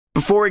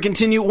Before we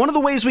continue, one of the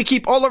ways we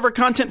keep all of our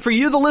content for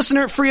you, the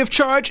listener, free of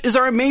charge is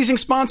our amazing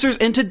sponsors,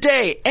 and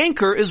today,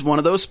 Anchor is one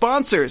of those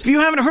sponsors. If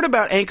you haven't heard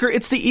about Anchor,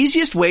 it's the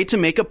easiest way to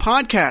make a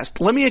podcast.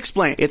 Let me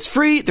explain. It's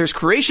free, there's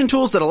creation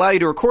tools that allow you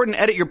to record and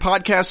edit your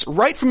podcasts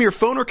right from your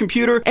phone or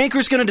computer.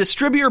 Anchor's going to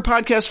distribute your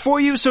podcast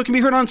for you so it can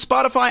be heard on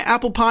Spotify,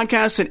 Apple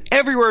Podcasts, and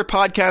everywhere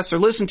podcasts are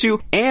listened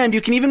to, and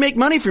you can even make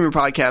money from your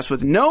podcast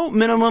with no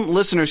minimum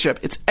listenership.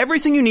 It's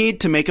everything you need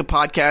to make a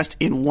podcast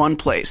in one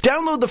place.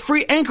 Download the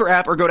free Anchor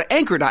app or go to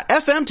anchor.fm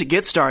to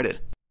get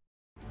started.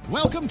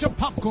 Welcome to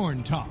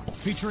Popcorn Talk,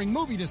 featuring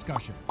movie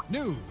discussion,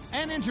 news,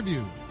 and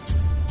interviews.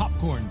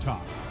 Popcorn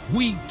Talk.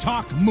 We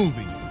talk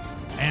movies.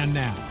 And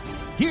now,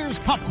 here's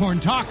Popcorn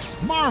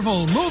Talk's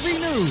Marvel Movie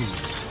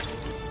News.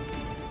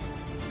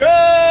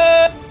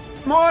 Good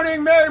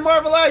morning, Merry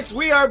Marvelites.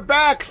 We are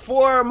back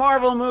for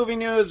Marvel Movie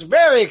News.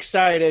 Very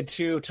excited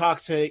to talk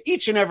to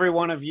each and every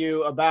one of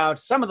you about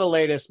some of the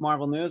latest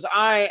Marvel news.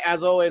 I,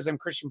 as always, am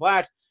Christian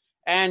Blatt.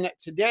 And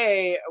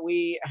today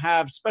we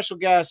have special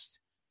guest,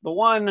 the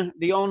one,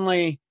 the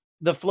only,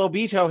 the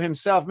Flobito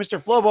himself,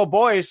 Mr. Flobo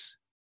Boyce.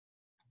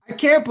 I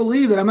can't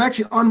believe it. I'm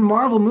actually on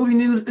Marvel Movie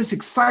News. It's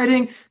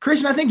exciting.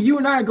 Christian, I think you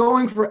and I are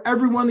going for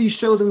every one of these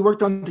shows that we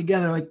worked on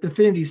together, like the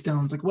Infinity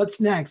Stones. Like, what's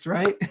next,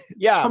 right?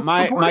 Yeah,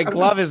 my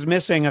glove is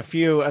missing a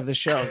few of the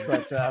shows,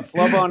 but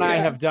Flobo and I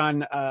have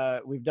done,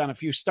 we've done a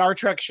few Star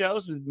Trek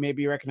shows.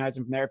 Maybe you recognize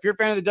him from there. If you're a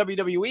fan of the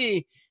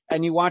WWE,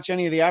 and you watch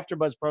any of the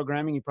AfterBuzz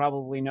programming, you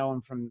probably know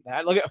him from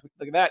that. Look at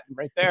that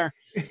right there.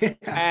 Yeah.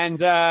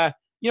 And I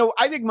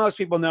think most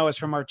people know us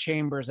from our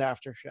Chambers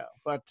after show,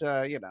 but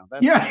that's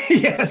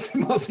yes,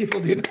 most people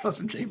do know us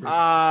from Chambers.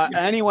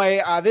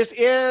 Anyway, this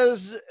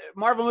is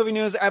Marvel Movie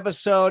News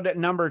episode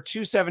number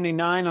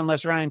 279,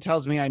 unless Ryan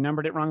tells me I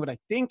numbered it wrong, but I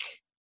think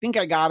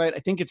I got it. I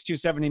think it's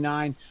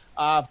 279.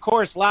 Of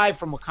course, live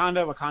from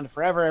Wakanda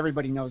Forever.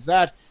 Everybody knows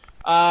that.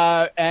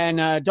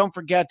 And don't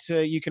forget,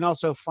 you can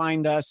also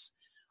find us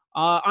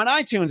on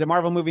iTunes at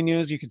Marvel Movie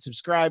News. You can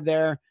subscribe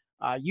there.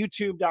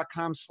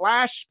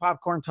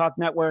 YouTube.com/Popcorn Talk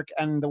Network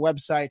and the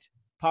website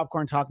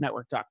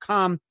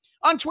popcorntalknetwork.com.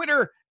 On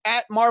Twitter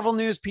at Marvel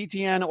News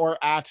PTN or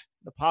at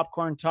the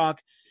Popcorn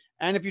Talk.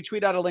 And if you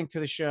tweet out a link to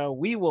the show,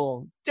 we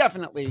will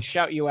definitely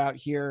shout you out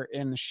here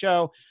in the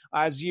show.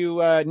 As you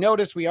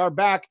notice, we are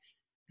back,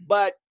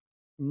 but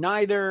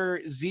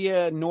neither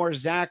Zia nor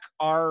Zach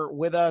are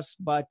with us,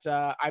 but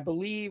I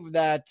believe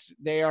that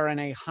they are in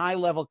a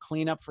high-level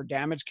cleanup for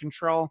damage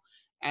control,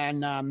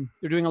 and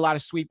they're doing a lot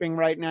of sweeping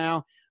right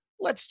now.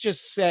 Let's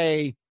just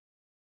say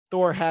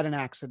Thor had an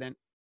accident.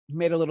 He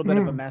made a little bit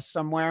of a mess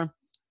somewhere,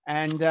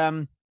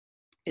 and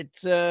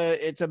it's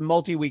a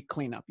multi-week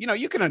cleanup.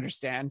 You can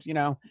understand.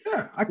 Yeah,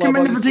 I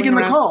commend him for taking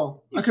the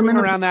call. I commend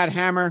him around that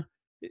hammer.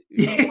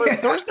 Yeah.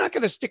 Thor's not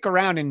going to stick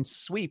around and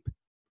sweep.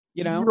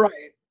 Right.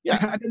 Yeah,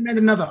 I demand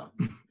another.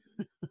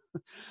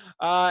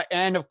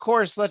 And of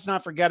course, let's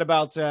not forget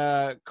about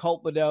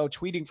Colt Badeau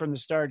tweeting from the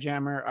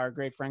Starjammer, our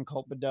great friend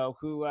Colt Badeau,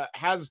 who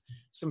has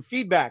some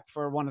feedback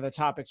for one of the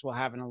topics we'll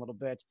have in a little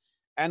bit.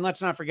 And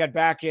let's not forget,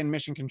 back in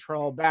Mission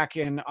Control, back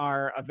in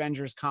our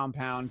Avengers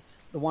compound,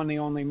 the one, the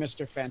only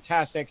Mr.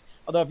 Fantastic.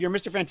 Although if you're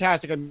Mr.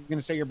 Fantastic, I'm going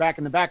to say you're back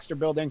in the Baxter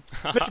building.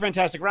 Mr.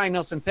 Fantastic, Ryan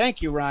Nelson,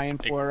 thank you, Ryan,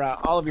 for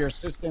all of your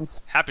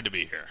assistance. Happy to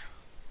be here.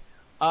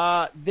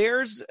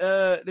 There's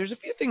a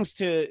few things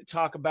to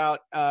talk about.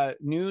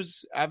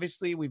 News,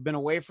 obviously, we've been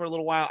away for a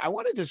little while. I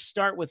wanted to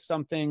start with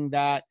something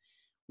that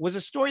was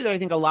a story that I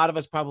think a lot of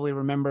us probably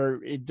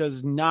remember. It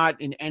does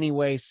not in any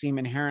way seem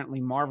inherently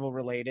Marvel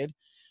related,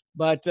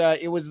 but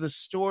it was the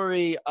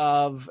story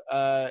of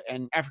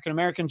an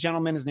African-American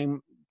gentleman. His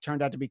name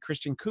turned out to be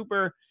Christian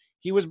Cooper.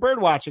 He was bird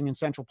watching in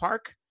Central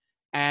Park.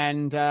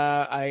 And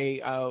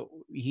I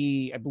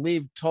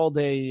believe, told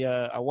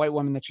a white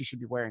woman that she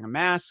should be wearing a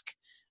mask.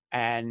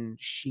 And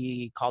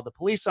she called the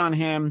police on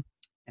him,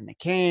 and they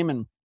came,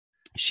 and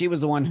she was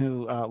the one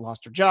who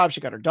lost her job. She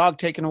got her dog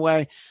taken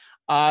away.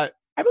 I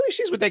believe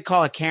she's what they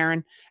call a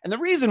Karen. And the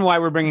reason why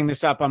we're bringing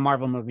this up on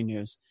Marvel Movie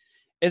News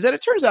is that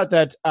it turns out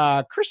that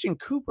Christian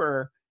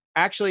Cooper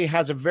actually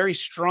has a very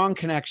strong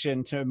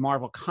connection to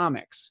Marvel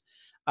Comics.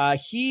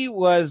 He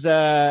was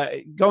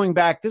going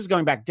back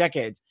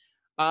decades.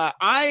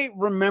 I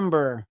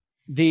remember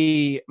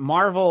the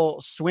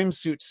Marvel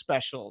swimsuit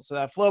specials.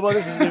 Flobo,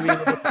 this is going to be a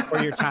little bit before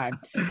your time.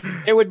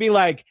 It would be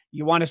like,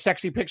 you want a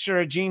sexy picture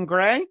of Jean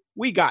Grey?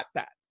 We got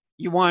that.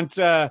 You want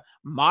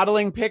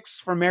modeling pics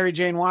for Mary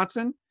Jane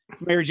Watson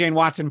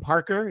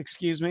Parker,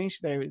 excuse me.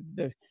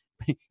 In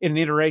an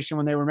iteration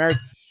when they were married.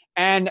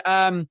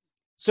 And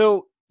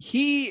so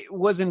he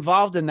was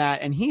involved in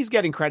that, and he's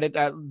getting credit.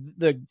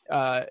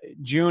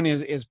 June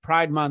is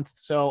Pride Month.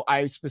 So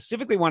I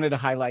specifically wanted to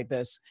highlight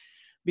this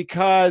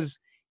because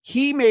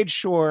he made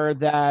sure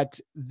that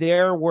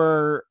there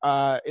were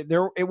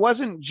it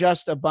wasn't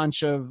just a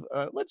bunch of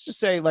let's just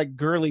say like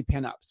girly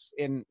pinups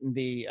in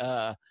the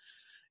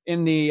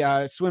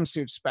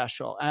swimsuit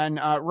special. And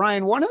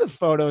Ryan, one of the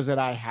photos that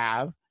I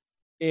have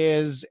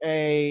is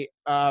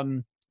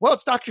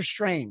it's Doctor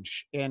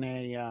Strange in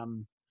a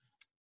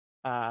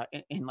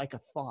in like a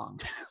thong.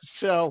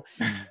 So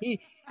we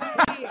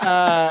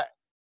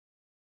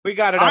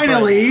got it up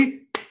finally. right.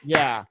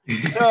 Yeah.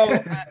 So,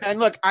 and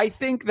look, I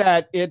think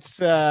that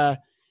it's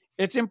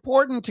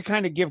important to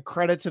kind of give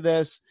credit to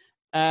this,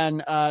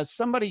 and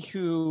somebody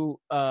who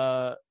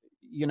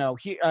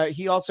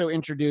he also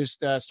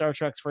introduced Star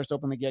Trek's first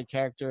openly gay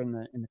character in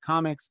the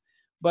comics.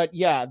 But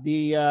yeah,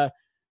 the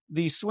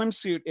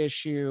swimsuit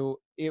issue,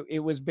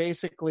 it was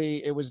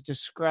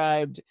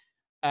described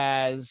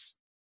as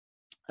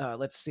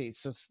let's see.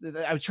 So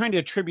I was trying to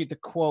attribute the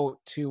quote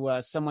to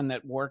someone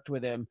that worked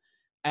with him,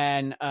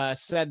 and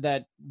said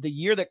that the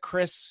year that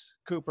Christian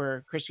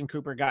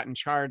Cooper got in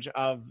charge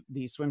of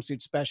the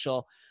swimsuit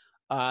special,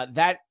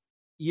 that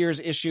year's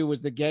issue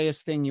was the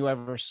gayest thing you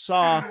ever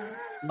saw.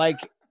 Like,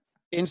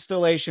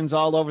 installations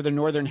all over the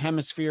Northern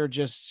Hemisphere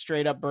just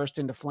straight up burst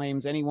into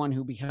flames. Anyone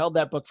who beheld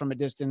that book from a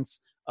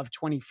distance of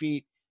 20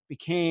 feet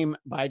became,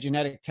 by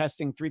genetic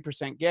testing,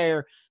 3%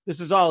 gayer. This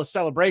is all a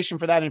celebration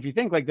for that. And if you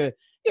think like the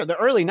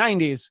early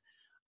 90s,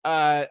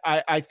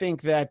 I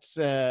think that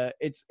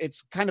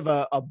it's kind of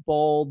a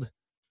bold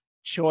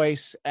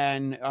choice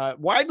and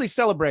widely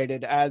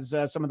celebrated, as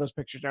some of those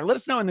pictures are. Let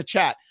us know in the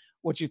chat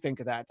what you think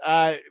of that.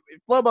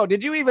 Flobo,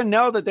 did you even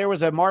know that there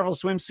was a Marvel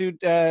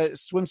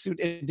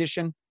swimsuit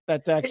edition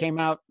that came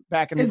out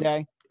back in the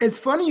day? It's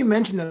funny you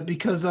mentioned that,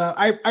 because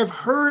I've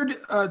heard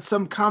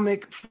some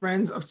comic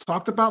friends have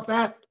talked about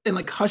that in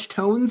like hushed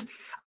tones.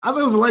 I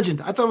thought it was a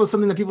legend. I thought it was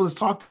something that people just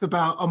talked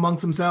about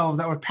amongst themselves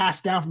that were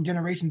passed down from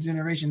generation to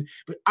generation.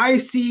 But I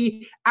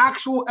see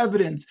actual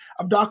evidence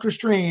of Doctor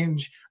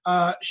Strange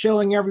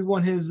showing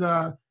everyone his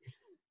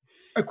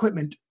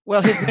equipment.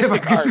 Well, his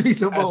mystic art,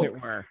 as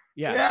it were.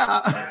 Yes.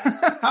 Yeah.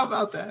 How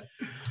about that?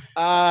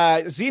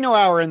 Zeno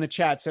Hour in the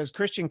chat says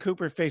Christian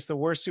Cooper faced the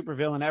worst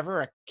supervillain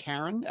ever, a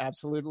Karen.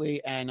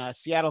 Absolutely. And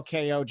Seattle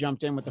KO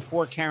jumped in with the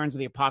 4 Karens of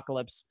the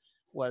apocalypse.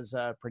 Was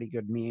a pretty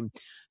good meme.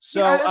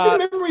 So yeah, I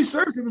think memory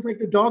serves, it was like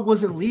the dog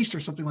wasn't leashed or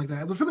something like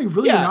that. It was something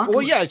really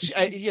innocuous.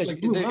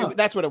 Well,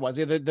 that's what it was.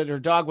 That her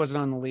dog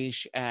wasn't on the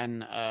leash,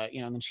 and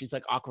and then she's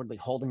like awkwardly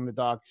holding the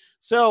dog.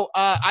 So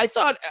I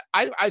thought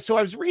I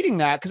was reading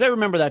that because I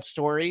remember that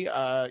story.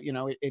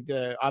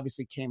 It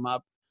obviously came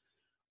up.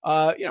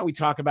 We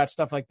talk about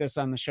stuff like this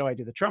on the show. I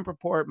do the Trump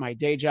Report. My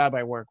day job,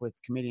 I work with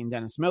comedian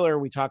Dennis Miller.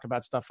 We talk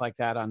about stuff like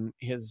that on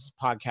his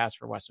podcast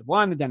for Westwood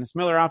One, the Dennis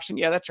Miller Option.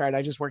 Yeah, that's right.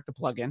 I just worked the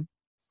plug-in.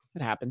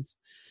 It happens.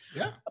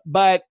 Yeah.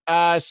 But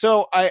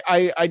so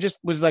I just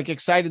was like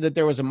excited that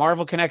there was a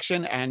Marvel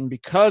connection. And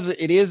because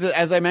it is,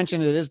 as I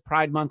mentioned, it is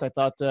Pride Month, I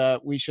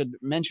thought we should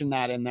mention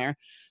that in there.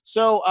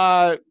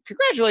 So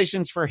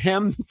congratulations for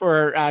him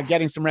for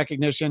getting some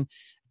recognition.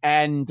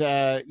 And,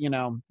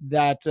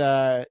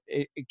 that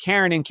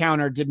Karen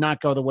encounter did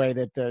not go the way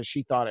that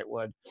she thought it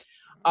would.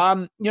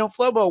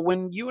 Flobo,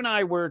 when you and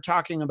I were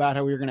talking about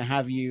how we were going to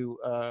have you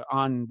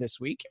on this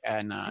week,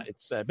 and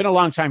it's been a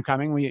long time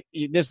coming.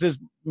 This is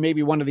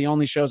maybe one of the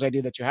only shows I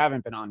do that you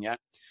haven't been on yet.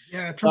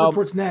 Yeah, Trump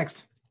Report's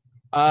next.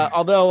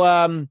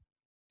 Except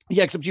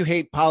you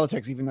hate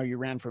politics, even though you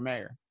ran for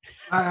mayor.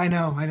 I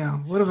know.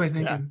 What am I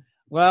thinking? Yeah.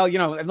 Well,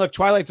 look,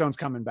 Twilight Zone's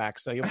coming back,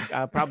 so you'll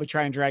probably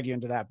try and drag you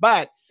into that.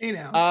 But we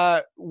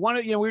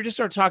were just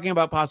sort of talking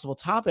about possible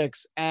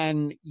topics,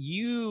 and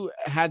you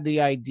had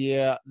the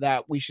idea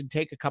that we should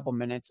take a couple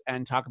minutes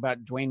and talk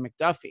about Dwayne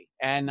McDuffie.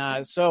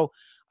 And so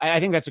I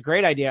think that's a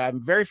great idea.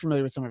 I'm very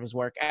familiar with some of his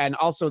work, and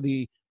also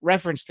the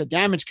reference to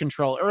Damage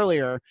Control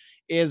earlier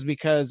is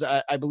because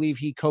I believe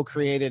he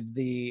co-created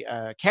the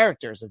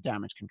characters of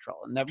Damage Control,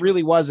 and that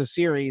really was a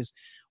series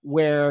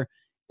where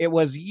it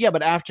was,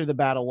 but after the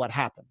battle, what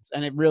happens?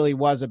 And it really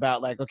was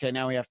about like, okay,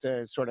 now we have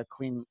to sort of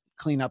clean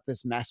up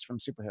this mess from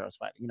superheroes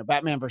fighting.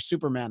 Batman versus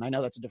Superman. I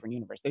know that's a different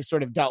universe. They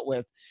sort of dealt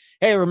with,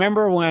 hey,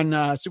 remember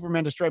when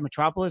Superman destroyed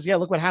Metropolis? Yeah,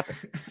 look what happened.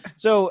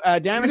 So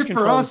Damage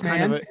Control was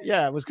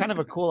it was kind of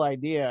a cool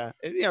idea.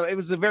 It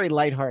was a very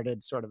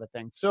lighthearted sort of a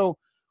thing. So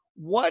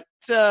what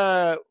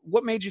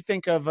made you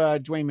think of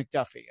Dwayne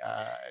McDuffie?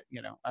 I'll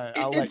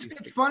let you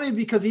speak. It's funny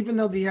because even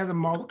though he has a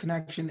Marvel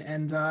connection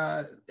and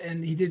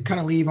he did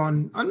kind of leave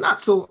on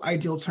not so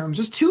ideal terms,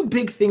 there's 2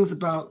 big things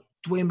about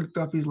Dwayne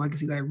McDuffie's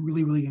legacy that I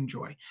really, really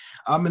enjoy.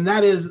 And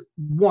that is,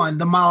 one,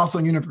 the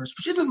Milestone universe,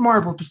 which isn't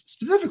Marvel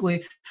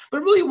specifically,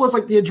 but really was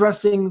like the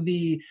addressing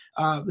the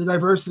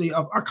diversity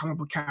of our comic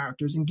book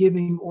characters and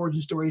giving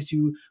origin stories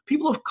to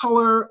people of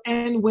color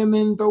and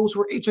women, those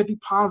who were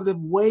HIV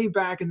positive way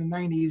back in the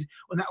 90s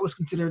when that was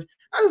considered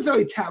not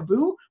necessarily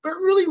taboo, but it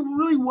really,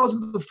 really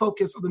wasn't the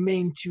focus of the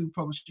main 2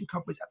 publishing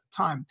companies at the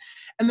time.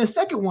 And the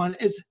second one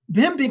is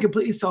him being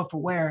completely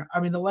self-aware. I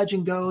mean, the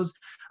legend goes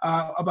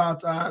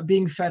about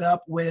being fed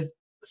up with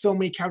so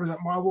many characters at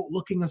Marvel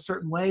looking a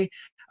certain way.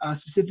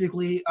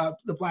 specifically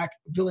the black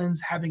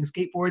villains having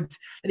skateboards,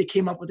 and he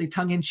came up with a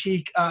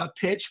tongue-in-cheek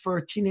pitch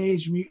for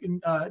Teenage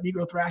Mutant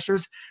Negro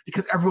Thrashers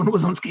because everyone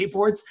was on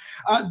skateboards.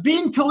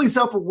 Being totally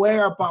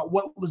self-aware about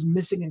what was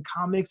missing in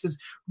comics is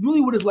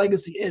really what his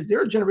legacy is. There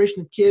are a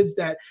generation of kids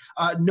that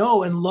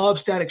know and love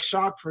Static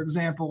Shock, for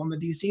example, on the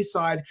DC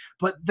side,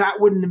 but that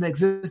wouldn't have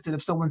existed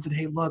if someone said,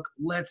 hey, look,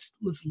 let's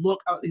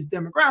look at these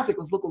demographics,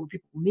 let's look at what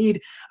people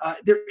need.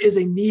 There is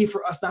a need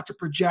for us not to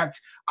project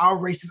our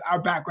races,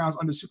 our backgrounds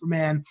onto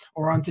Superman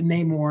or onto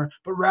Namor,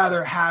 but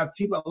rather have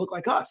people that look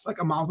like us,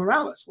 like a Miles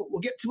Morales. We'll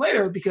get to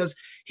later because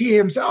he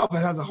himself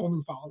has a whole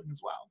new following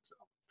as well. So.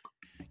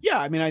 Yeah,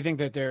 I mean, I think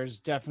that there's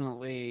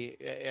definitely,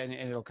 and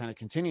it'll kind of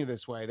continue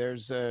this way,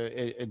 there's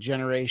a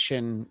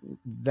generation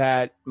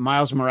that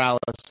Miles Morales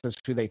is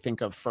who they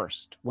think of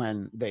first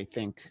when they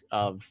think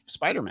of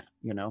Spider-Man,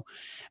 you know?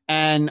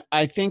 And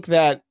I think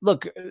that,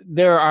 look,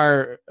 there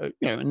are,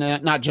 you know,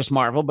 not just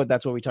Marvel, but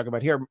that's what we talk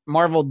about here.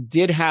 Marvel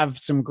did have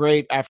some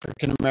great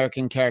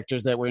African-American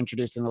characters that were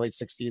introduced in the late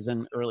 60s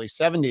and early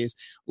 70s,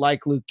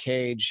 like Luke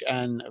Cage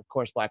and, of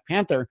course, Black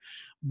Panther.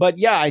 But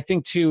yeah, I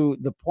think to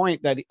the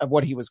point that of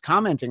what he was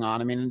commenting on,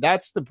 I mean,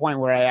 that's the point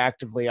where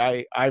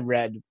I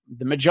read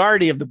the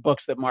majority of the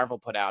books that Marvel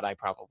put out. I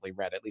probably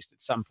read at least at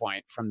some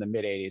point from the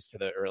mid 80s to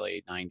the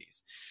early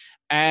 90s.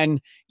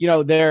 And, you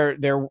know,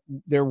 there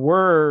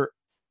were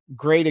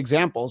great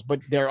examples, but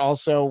there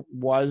also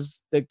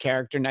was the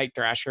character Night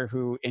Thrasher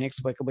who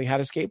inexplicably had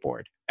a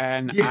skateboard.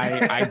 And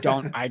yeah. I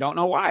don't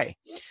know why.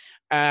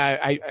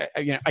 I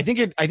think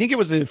it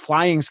was a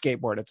flying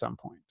skateboard at some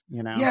point.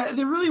 You know? Yeah,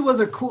 there really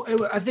was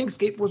I think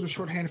skateboards were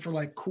shorthand for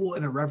like cool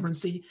and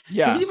irreverency.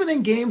 Yeah. Because even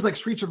in games like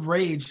Streets of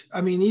Rage, I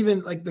mean,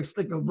 even like the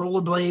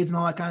rollerblades and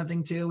all that kind of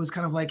thing too, was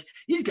kind of like,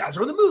 these guys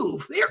are on the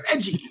move. They're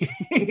edgy,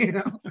 you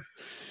know?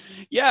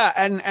 Yeah.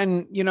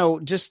 And, you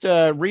know, just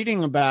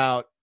reading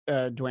about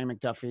Dwayne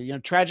McDuffie, you know,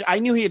 tragic. I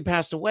knew he had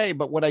passed away,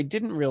 but what I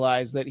didn't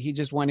realize that he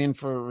just went in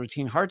for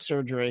routine heart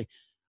surgery,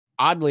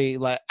 oddly,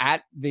 like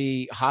at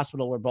the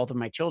hospital where both of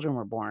my children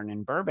were born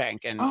in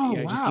Burbank. And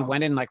just he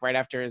went in like right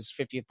after his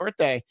 50th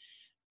birthday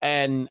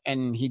and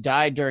he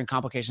died during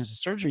complications of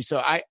surgery. So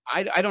I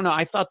don't know.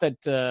 I thought that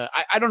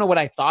I don't know what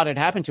I thought had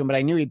happened to him, but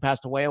I knew he'd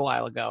passed away a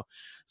while ago.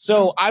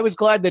 So I was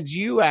glad that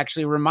you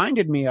actually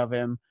reminded me of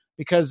him,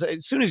 because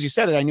as soon as you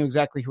said it, I knew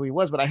exactly who he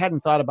was, but I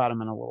hadn't thought about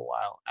him in a little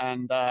while.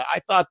 And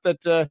I thought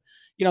that,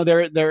 you know,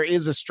 there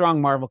is a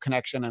strong Marvel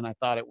connection, and I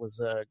thought it was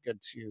good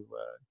to,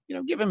 you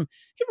know, give him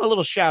a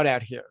little shout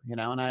out here, you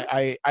know, and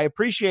I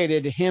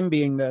appreciated him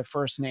being the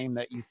first name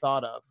that you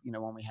thought of, you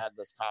know, when we had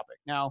this topic.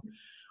 Now,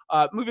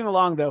 moving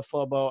along though,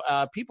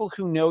 Flobo, people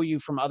who know you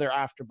from other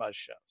AfterBuzz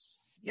shows,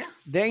 yeah,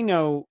 they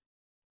know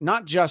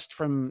not just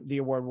from the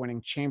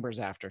award-winning Chambers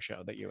After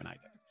Show that you and I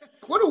did.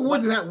 What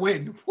award did that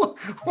win?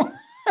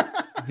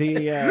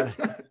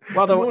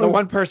 The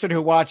one person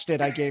who watched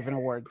it, I gave an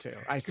award to.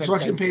 I said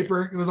construction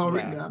paper. It was all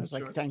written down. I was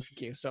like, thank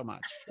you so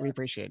much. We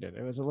appreciate it.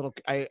 It was a little.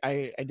 I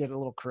did a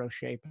little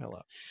crochet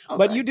pillow. Okay.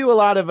 But you do a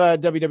lot of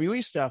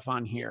WWE stuff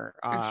on here.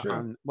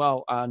 On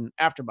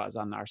AfterBuzz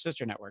on our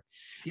sister network.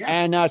 Yeah.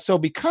 And so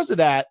because of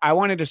that, I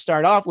wanted to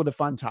start off with a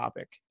fun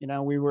topic. You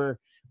know, we were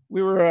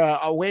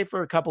away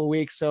for a couple of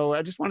weeks, so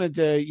I just wanted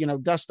to, you know,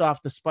 dust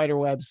off the spider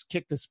webs,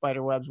 kick the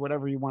spider webs,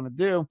 whatever you want to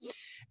do.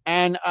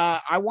 And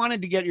I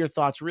wanted to get your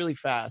thoughts really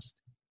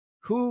fast.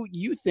 Who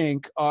you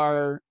think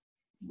are,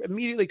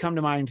 immediately come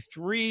to mind,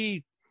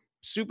 3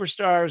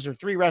 superstars or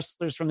 3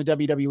 wrestlers from the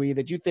WWE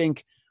that you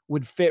think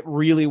would fit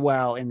really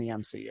well in the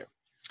MCU?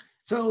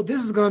 So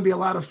this is going to be a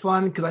lot of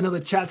fun because I know the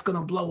chat's going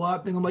to blow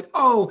up. And I'm like,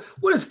 oh,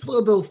 what is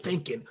Flobo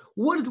thinking?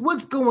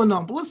 What's going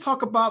on? But let's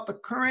talk about the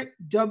current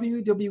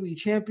WWE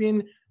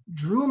champion,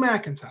 Drew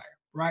McIntyre,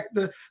 right?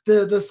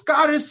 The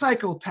Scottish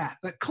psychopath,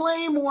 the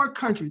Claymore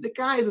country. The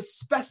guy is a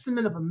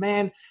specimen of a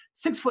man,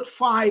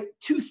 6'5",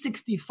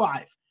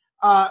 265.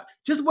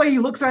 Just the way he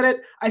looks at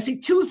it, I see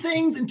 2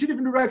 things in 2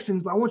 different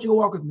directions, but I want you to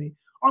walk with me.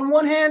 On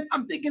one hand,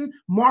 I'm thinking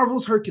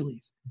Marvel's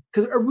Hercules.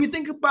 Because we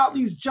think about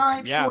these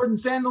giant sword and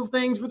sandals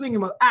things, we're thinking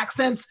about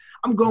accents.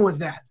 I'm going with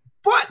that.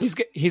 But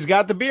he's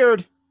got the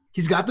beard.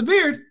 He's got the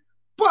beard.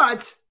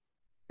 But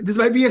this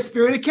might be a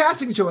spirited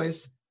casting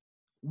choice.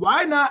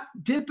 Why not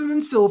dip him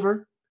in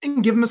silver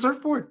and give him a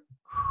surfboard?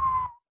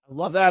 I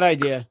love that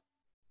idea.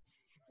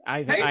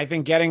 I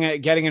think getting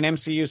an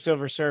MCU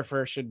Silver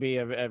Surfer should be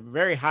a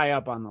very high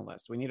up on the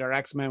list. We need our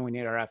X-Men, we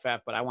need our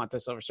FF, but I want the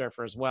Silver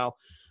Surfer as well.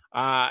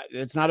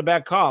 It's not a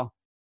bad call.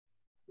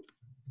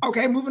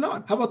 Okay, moving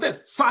on. How about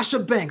this? Sasha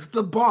Banks,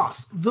 the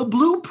boss, the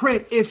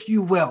blueprint, if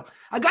you will.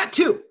 I got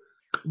 2.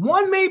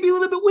 One may be a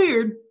little bit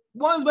weird.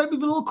 One might be a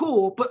little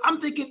cool, but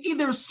I'm thinking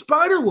either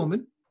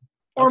Spider-Woman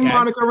or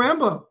Monica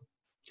Rambeau.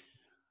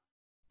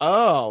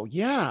 Oh,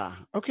 yeah.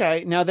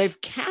 Okay. Now, they've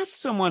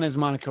cast someone as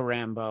Monica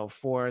Rambeau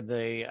for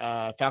the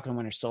Falcon and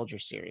Winter Soldier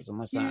series,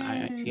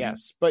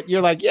 yes. But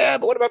you're like, yeah,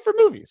 but what about for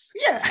movies?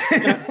 Yeah.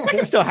 That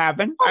can still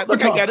happen. I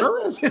get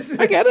it.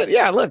 I get it.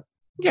 Yeah, look.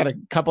 You got a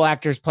couple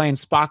actors playing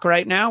Spock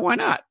right now. Why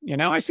not? You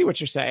know, I see what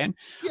you're saying.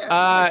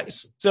 Yeah.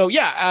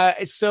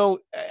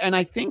 And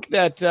I think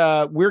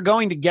that we're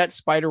going to get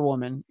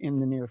Spider-Woman in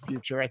the near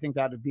future. I think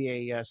that would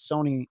be a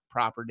Sony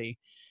property.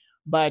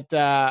 But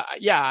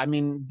I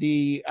mean,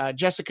 the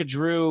Jessica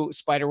Drew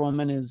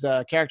Spider-Woman is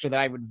a character that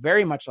I would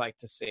very much like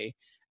to see.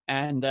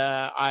 And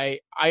I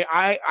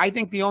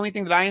think the only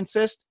thing that I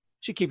insist,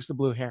 she keeps the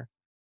blue hair.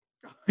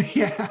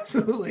 Yeah,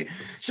 absolutely.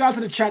 Shout out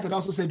to the chat that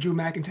also said Drew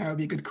McIntyre would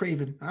be a good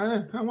Kraven.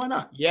 Why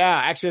not?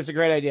 Yeah, actually, it's a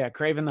great idea.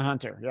 Kraven the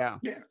Hunter. Yeah.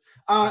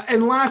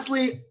 And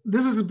lastly,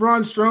 this is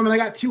Braun Strowman. I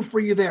got two for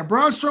you there.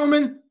 Braun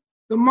Strowman,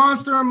 the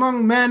monster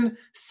among men,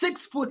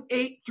 6'8",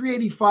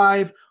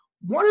 385.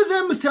 One of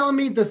them is telling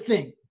me The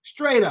Thing.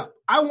 Straight up.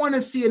 I want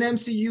to see an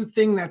MCU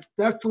thing that's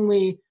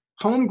definitely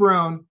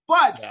homegrown,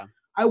 but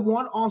I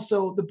want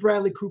also the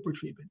Bradley Cooper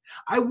treatment.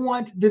 I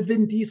want the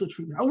Vin Diesel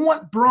treatment. I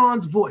want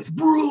Braun's voice.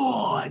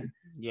 Braun!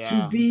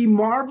 To be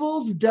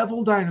Marvel's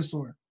Devil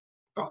Dinosaur.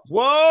 Thoughts?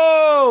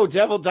 Whoa,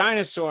 Devil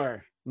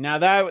Dinosaur. Now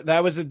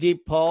that was a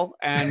deep pull,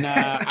 and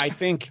I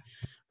think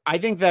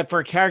that for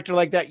a character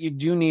like that, you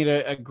do need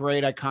a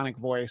great iconic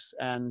voice.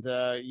 And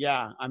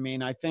I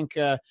mean, I think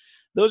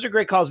those are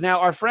great calls. Now,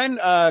 our friend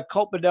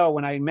Colt Badeau,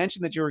 when I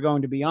mentioned that you were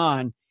going to be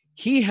on,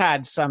 he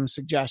had some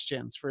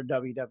suggestions for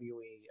WWE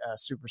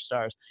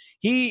superstars.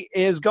 He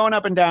is going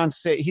up and down.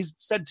 He's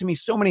said to me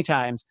so many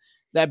times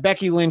that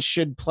Becky Lynch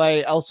should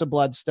play Elsa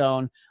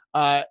Bloodstone.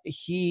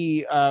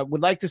 He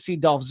would like to see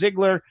Dolph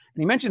Ziggler, and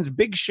he mentions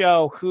Big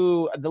Show,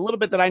 who the little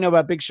bit that I know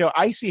about Big Show,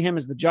 I see him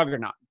as the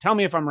Juggernaut. Tell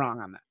me if I'm wrong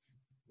on that.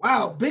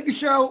 Wow, Big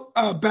Show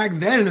back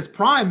then in his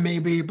prime,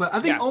 maybe, but I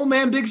think Old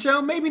Man Big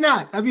Show, maybe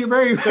not. That'd be a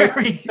very,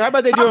 very. How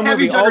about they do a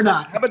movie? How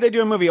about they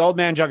do a movie, Old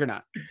Man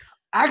Juggernaut?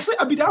 Actually,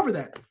 I'd be down for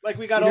that. Like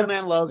we got Old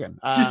Man Logan.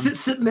 Just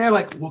sitting there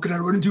like, what can I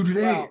run into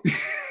today?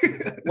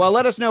 Well,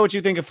 let us know what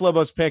you think of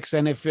Flobo's picks.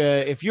 And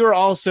if you're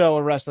also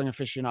a wrestling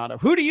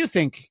aficionado, who do you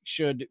think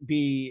should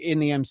be in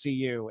the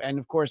MCU? And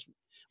of course,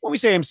 when we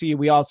say MCU,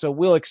 we also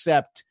will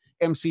accept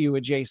MCU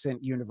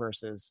adjacent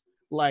universes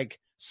like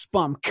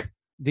Spunk,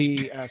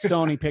 the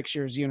Sony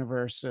Pictures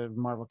universe of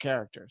Marvel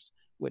characters,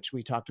 which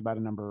we talked about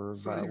a number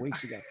of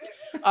weeks ago.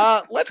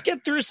 Let's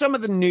get through some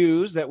of the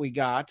news that we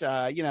got.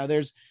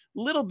 There's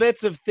little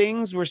bits of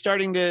things. We're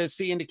starting to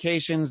see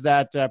indications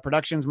that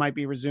productions might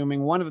be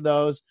resuming. One of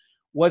those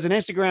was an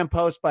Instagram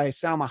post by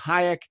Salma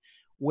Hayek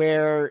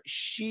where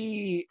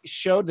she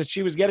showed that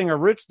she was getting her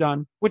roots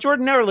done, which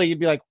ordinarily you'd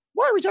be like,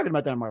 why are we talking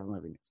about that in Marvel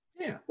movie news?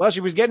 Yeah. Well,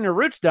 she was getting her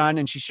roots done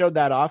and she showed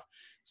that off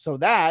so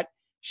that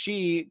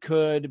she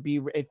could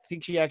be, I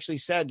think she actually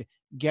said,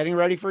 getting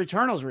ready for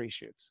Eternals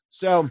reshoots.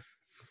 So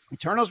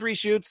Eternals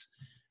reshoots,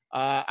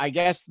 I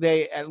guess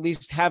they at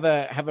least have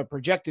a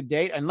projected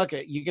date. And look,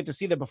 you get to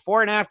see the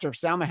before and after of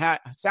Salma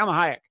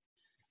Hayek.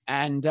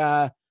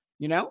 And,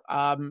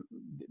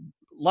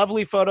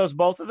 lovely photos,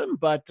 both of them.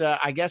 But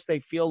I guess they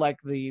feel like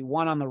the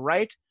one on the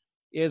right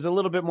is a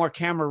little bit more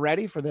camera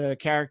ready for the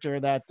character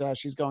that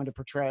she's going to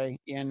portray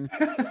in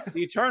the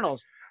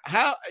Eternals.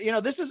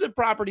 This is a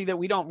property that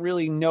we don't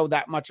really know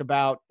that much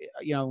about.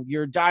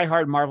 You're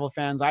diehard Marvel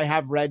fans. I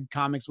have read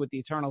comics with the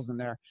Eternals in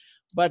there.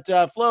 But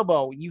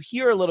Flobo, you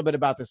hear a little bit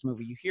about this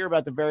movie. You hear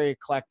about the very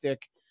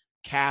eclectic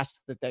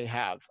cast that they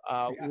have.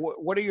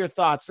 What are your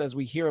thoughts as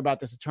we hear about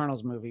this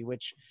Eternals movie,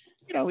 which,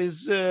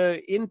 is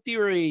in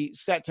theory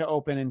set to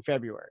open in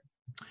February?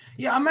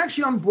 Yeah, I'm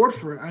actually on board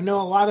for it. I know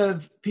a lot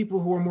of people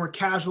who are more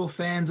casual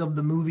fans of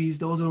the movies,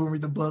 those who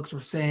read the books,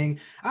 were saying,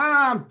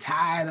 I'm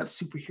tired of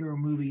superhero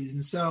movies.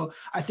 And so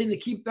I think to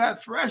keep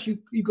that fresh,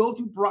 you go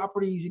through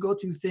properties, you go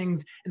through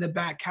things in the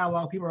back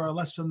catalog people are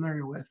less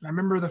familiar with. And I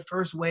remember the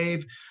first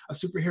wave of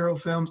superhero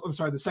films,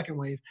 the second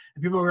wave,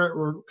 and people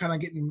were kind of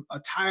getting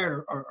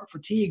tired or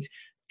fatigued.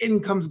 In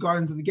comes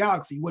Guardians of the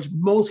Galaxy, which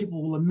most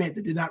people will admit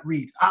they did not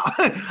read.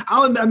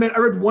 I'll admit, I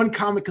read one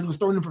comic because it was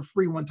thrown in for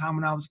free one time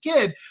when I was a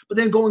kid, but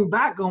then going,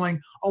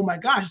 oh my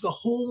gosh, it's a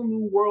whole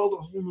new world,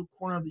 a whole new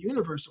corner of the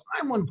universe. So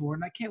I'm on board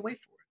and I can't wait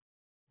for it.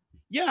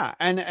 Yeah,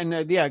 and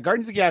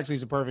Guardians of the Galaxy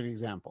is a perfect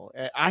example.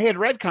 I had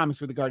read comics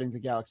with the Guardians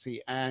of the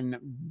Galaxy, and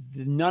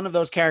none of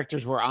those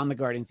characters were on the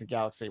Guardians of the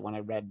Galaxy when I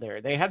read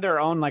there. They had their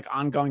own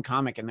ongoing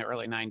comic in the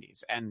early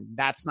 90s, and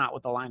that's not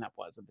what the lineup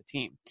was of the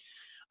team.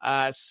 Can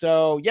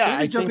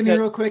I jump in here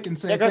real quick and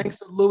say thanks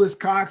to Lewis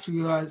Cox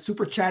who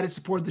super chatted,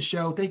 supported the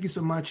show. Thank you so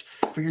much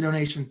for your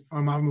donation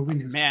on Marvel Movie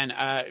News. Man,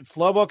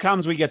 Flobo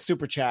comes, we get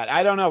super chat.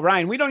 I don't know,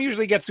 Ryan. We don't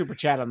usually get super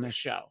chat on this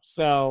show,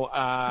 so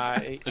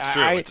it's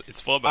true.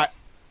 It's Flobo.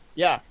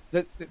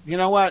 You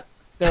know what?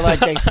 They're like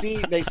they see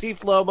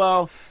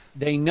Flobo.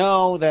 They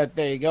know that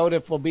they go to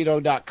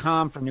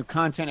Flobito.com for new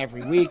content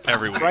every week.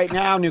 Right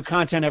now, new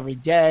content every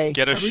day.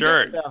 Get a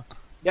shirt.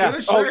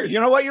 Yeah. Oh, you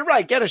know what? You're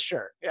right. Get a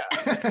shirt. Yeah.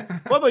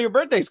 What about your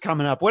birthday's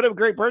coming up? What a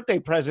great birthday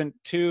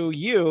present to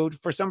you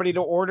for somebody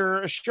to order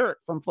a shirt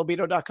from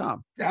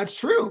Flobito.com. That's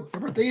true. My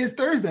birthday is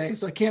Thursday,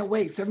 so I can't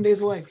wait. 7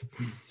 days away.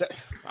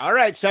 All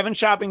right. 7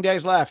 shopping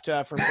days left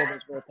for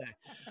Flobo's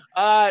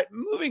birthday.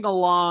 Moving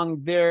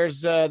along,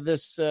 there's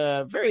this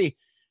very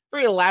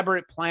very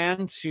elaborate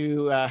plan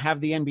to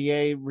have the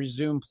NBA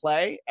resume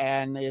play.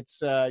 And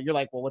it's you're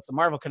like, well, what's the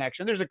Marvel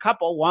connection? There's a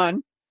couple.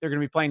 One, they're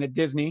going to be playing at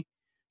Disney,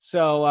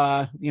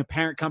 so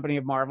parent company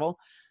of Marvel.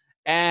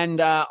 And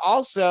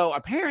also,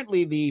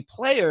 apparently, the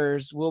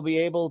players will be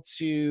able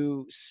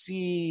to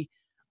see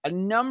a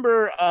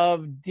number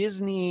of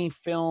Disney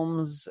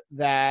films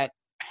that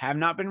have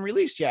not been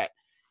released yet,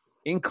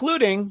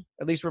 including,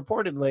 at least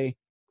reportedly,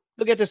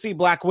 they'll get to see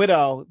Black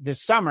Widow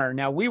this summer.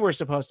 Now, we were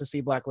supposed to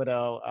see Black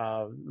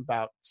Widow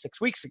about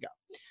 6 weeks ago,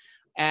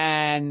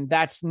 and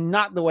that's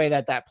not the way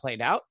that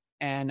played out.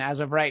 And as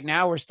of right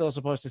now, we're still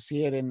supposed to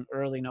see it in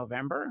early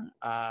November.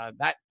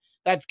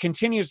 That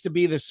continues to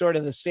be the sort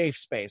of the safe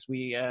space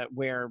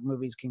where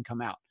movies can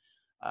come out.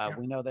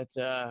 We know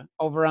that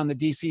over on the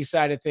DC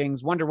side of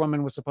things, Wonder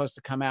Woman was supposed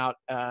to come out.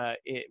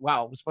 It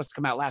was supposed to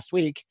come out last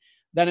week.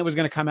 Then it was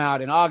going to come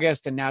out in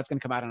August, and now it's going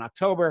to come out in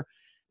October.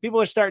 People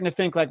are starting to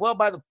think like, well,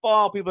 by the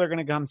fall, people are going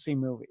to come see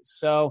movies.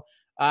 So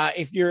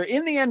if you're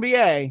in the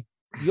NBA,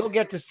 you'll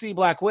get to see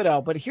Black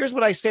Widow. But here's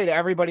what I say to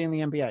everybody in the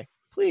NBA.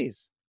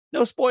 Please,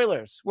 no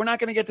spoilers. We're not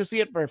going to get to see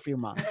it for a few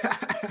months.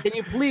 Can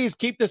you please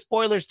keep the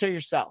spoilers to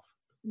yourself?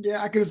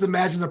 Yeah, I can just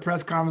imagine the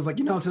press conference like,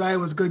 today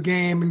was a good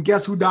game, and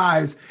guess who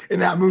dies in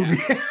that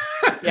movie?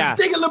 Yeah.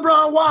 Thinking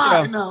LeBron,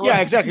 why? Yeah,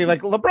 exactly.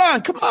 Like,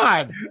 LeBron, come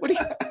on. What are you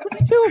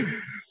doing?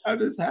 I'm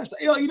just hashtag.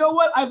 You know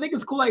what? I think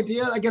it's a cool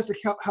idea, I guess, to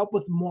help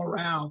with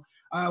morale.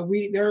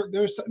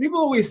 There's people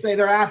always say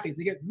they're athletes.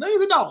 They get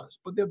millions of dollars,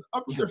 but they're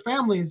up with their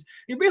families.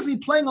 You're basically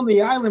playing on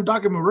the island of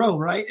Dr. Moreau,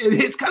 right?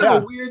 It's kind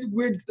of a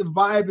weird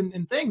vibe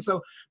and thing.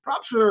 So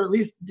props for at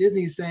least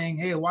Disney saying,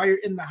 hey, while you're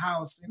in the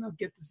house,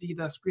 get to see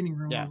the screening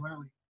room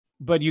early.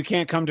 But you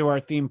can't come to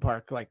our theme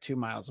park like 2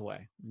 miles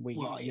away.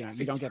 You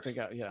don't get to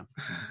go. Yeah.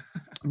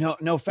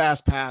 No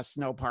fast pass,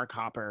 no park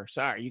hopper.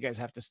 Sorry, you guys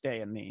have to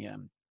stay in the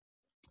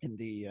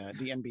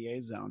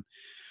NBA zone.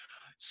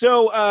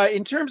 So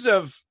in terms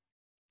of,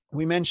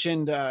 we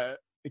mentioned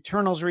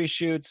Eternals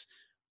reshoots.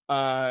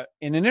 In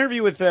an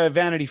interview with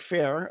Vanity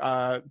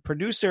Fair,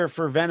 producer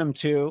for Venom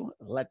 2,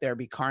 Let There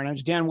Be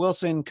Carnage, Dan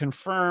Wilson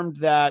confirmed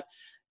that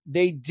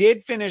they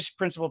did finish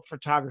principal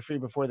photography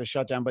before the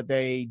shutdown, but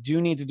they do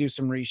need to do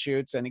some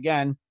reshoots. And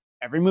again,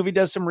 every movie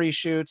does some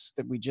reshoots.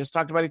 That we just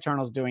talked about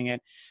Eternals doing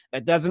it.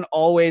 That doesn't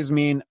always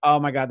mean,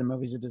 oh my God, the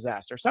movie's a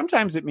disaster.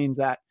 Sometimes it means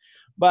that,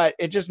 but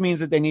it just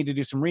means that they need to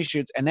do some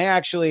reshoots, and they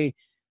actually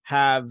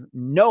have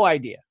no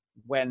idea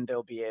when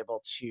they'll be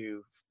able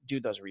to do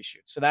those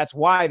reshoots. So that's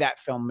why that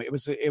film,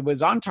 it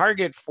was on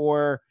target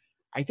for,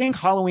 I think,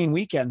 Halloween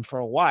weekend for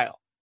a while.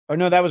 Or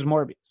no, that was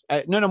Morbius.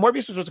 Morbius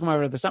was supposed to come out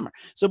over the summer.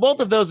 So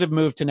both of those have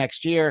moved to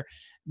next year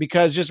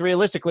because just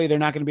realistically, they're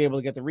not going to be able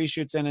to get the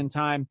reshoots in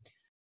time.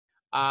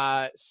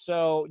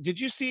 So did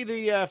you see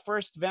the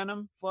first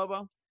Venom,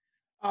 Flobo?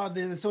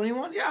 The Sony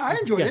one? Yeah, I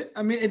enjoyed it.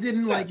 I mean, it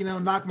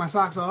didn't knock my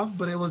socks off,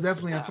 but it was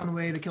definitely a fun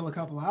way to kill a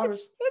couple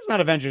hours. It's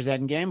not Avengers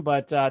Endgame,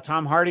 but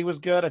Tom Hardy was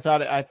good.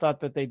 I thought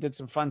that they did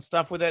some fun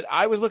stuff with it.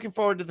 I was looking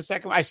forward to the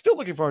second one. I'm still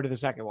looking forward to the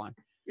second one.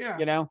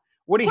 Yeah.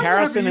 Woody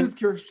Harrelson and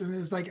Kirsten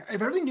is like,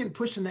 if everything getting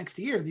pushed to next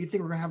year, do you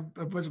think we're gonna have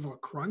a bunch of a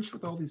crunch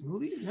with all these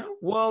movies? No.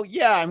 Well,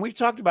 yeah, and we've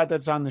talked about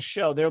this on the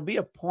show. There'll be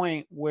a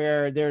point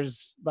where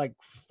there's like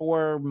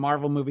 4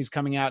 Marvel movies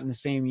coming out in the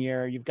same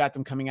year. You've got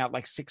them coming out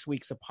like 6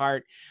 weeks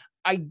apart.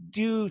 I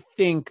do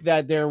think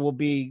that there will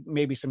be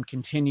maybe some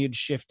continued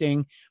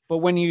shifting, but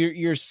when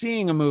you're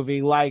seeing a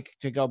movie like,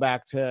 to go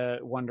back to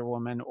Wonder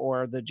Woman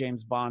or the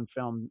James Bond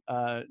film,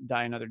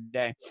 Die Another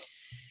Day,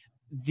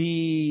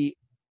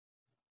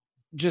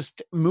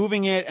 just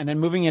moving it and then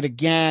moving it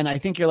again, I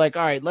think you're like,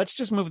 all right, let's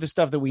just move the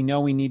stuff that we know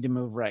we need to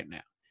move right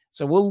now.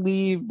 So we'll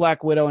leave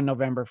Black Widow in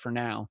November for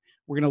now.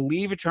 We're going to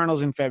leave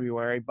Eternals in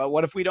February, but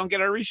what if we don't get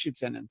our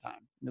reshoots in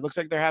time? It looks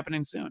like they're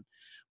happening soon.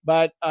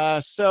 But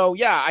I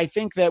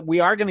think that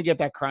we are going to get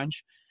that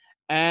crunch,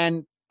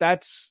 and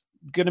that's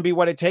going to be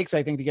what it takes,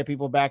 I think, to get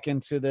people back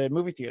into the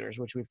movie theaters,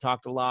 which we've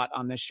talked a lot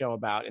on this show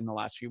about in the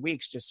last few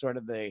weeks. Just sort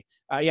of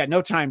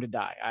No Time to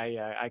Die.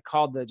 I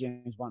called the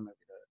James Bond movie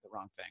the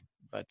wrong thing,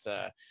 but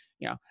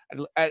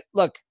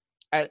look,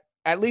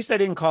 at least I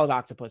didn't call it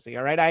Octopussy.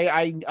 All right,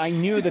 I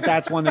knew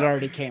that's one that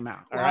already came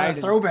out. All right,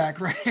 throwback,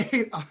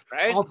 right?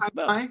 Right, all time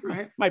high,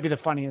 right? Might be the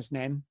funniest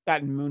name.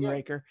 That and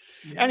Moonraker.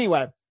 Yeah.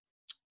 Anyway.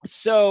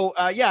 So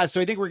I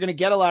think we're going to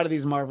get a lot of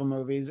these Marvel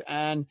movies,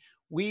 and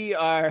we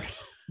are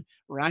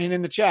Ryan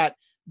in the chat,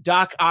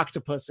 Doc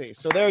Octopussy.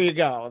 So there you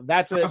go.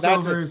 That's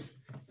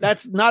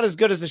not as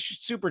good as a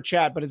super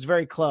chat, but it's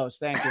very close.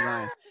 Thank you,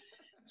 Ryan.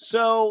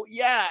 So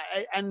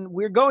and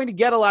we're going to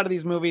get a lot of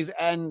these movies,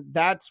 and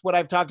that's what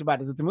I've talked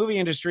about, is that the movie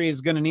industry is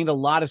going to need a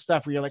lot of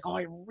stuff where you're like, oh,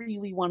 I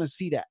really want to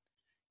see that.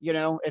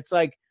 It's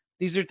like,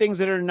 these are things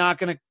that are not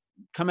going to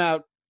come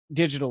out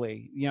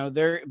digitally.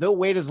 They'll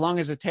wait as long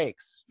as it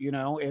takes.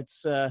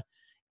 It's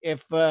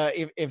if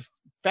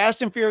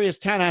Fast and Furious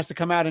 10 has to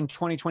come out in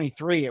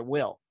 2023, it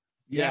will.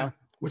 They're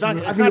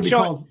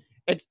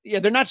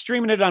not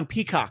streaming it on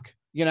Peacock.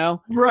 Right.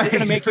 They're going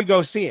to make you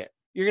go see it.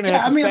 You're going to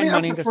have to spend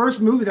money. That's the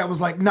first movie that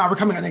was like, no, we're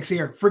coming out next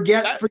year.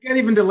 Forget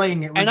even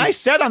delaying it. I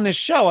said on this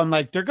show, I'm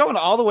like, they're going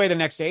all the way to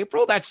next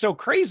April. That's so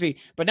crazy.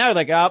 But now they're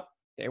like, oh,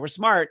 they were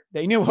smart.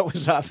 They knew what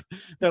was up.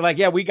 They're like,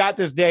 yeah, we got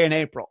this day in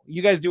April.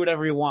 You guys do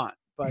whatever you want.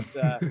 But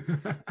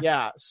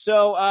yeah.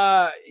 So,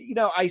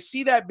 I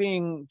see that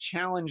being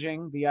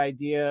challenging, the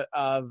idea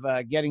of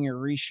getting your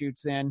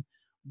reshoots in,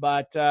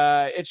 but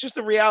it's just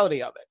the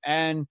reality of it.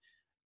 And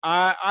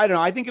I don't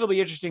know. I think it'll be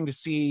interesting to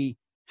see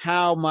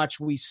how much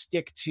we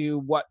stick to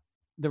what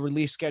the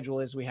release schedule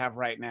is we have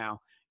right now.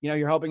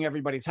 You're hoping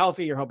everybody's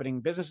healthy. You're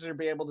hoping businesses are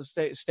be able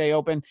to stay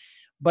open,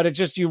 but it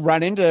just, you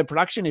run into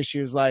production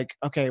issues like,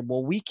 okay,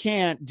 well, we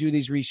can't do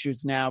these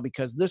reshoots now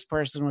because this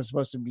person was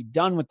supposed to be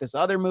done with this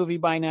other movie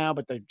by now,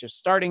 but they're just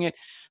starting it.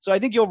 So I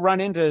think you'll run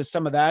into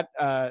some of that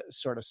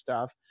sort of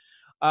stuff.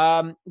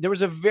 There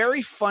was a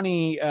very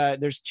funny,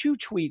 there's 2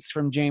 tweets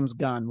from James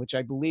Gunn, which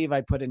I believe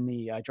I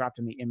dropped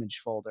in the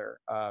image folder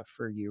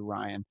for you,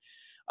 Ryan.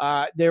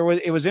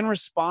 It was in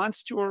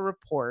response to a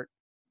report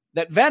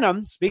that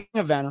Venom, speaking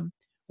of Venom,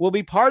 will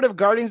be part of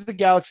Guardians of the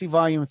Galaxy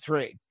Volume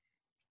 3.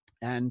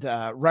 And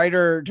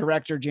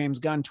writer-director James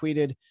Gunn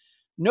tweeted,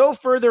 "No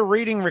further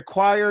reading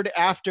required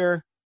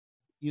after,"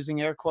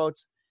 using air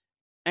quotes,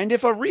 "and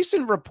if a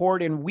recent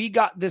report in We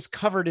Got This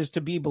Covered is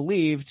to be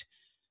believed."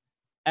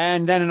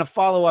 And then in a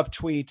follow-up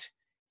tweet,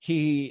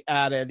 he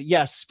added,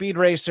 yes, Speed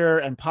Racer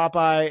and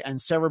Popeye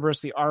and Cerberus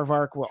the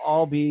Aardvark will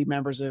all be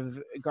members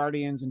of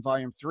Guardians in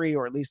Volume 3,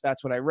 or at least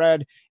that's what I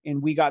read,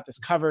 and We Got This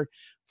Covered.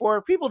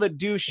 For people that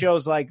do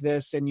shows like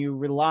this and you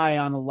rely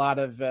on a lot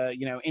of,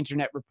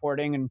 internet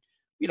reporting, and,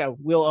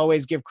 we'll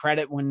always give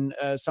credit when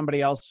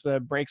somebody else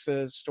breaks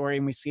a story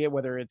and we see it,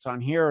 whether it's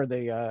on here or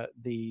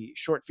the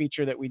short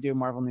feature that we do,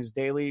 Marvel News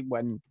Daily,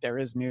 when there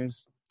is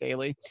news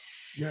daily.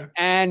 Yeah.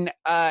 And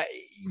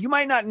you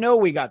might not know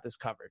We Got This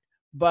Covered,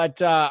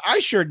 but I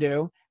sure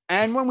do.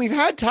 And when we've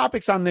had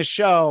topics on this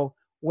show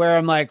where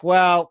I'm like,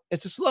 well,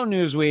 it's a slow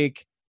news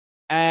week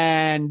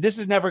and this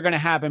is never going to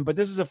happen, but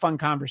this is a fun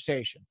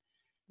conversation.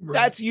 Right.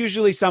 That's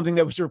usually something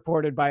that was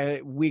reported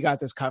by We Got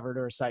This Covered,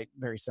 or a site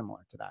very similar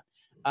to that.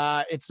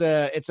 It's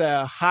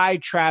a high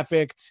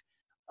trafficked,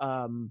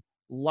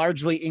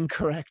 largely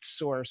incorrect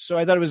source. So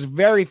I thought it was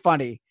very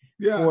funny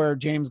for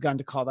James Gunn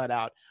to call that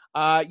out.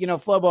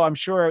 Flobo, I'm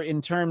sure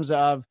in terms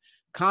of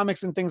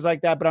comics and things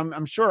like that, but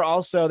I'm sure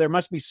also there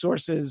must be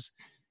sources,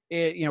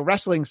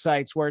 wrestling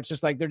sites where it's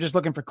just like they're just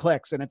looking for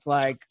clicks, and it's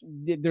like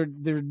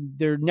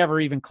they're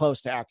never even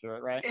close to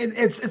accurate, right?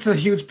 It's a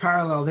huge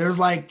parallel. There's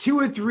like 2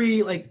 or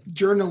 3 like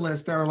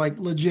journalists that are like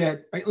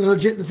legit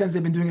in the sense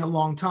they've been doing it a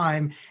long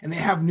time, and they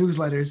have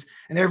newsletters,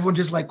 and everyone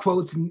just like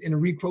quotes and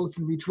requotes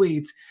and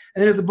retweets,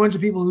 and then there's a bunch of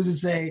people who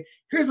just say,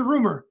 "Here's a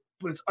rumor,"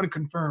 but it's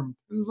unconfirmed.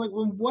 And it's like,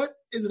 well, what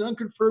is an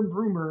unconfirmed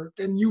rumor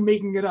than you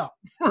making it up,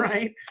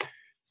 right?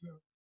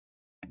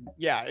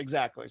 Yeah,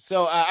 exactly.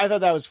 So I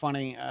thought that was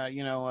funny.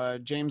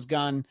 James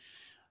Gunn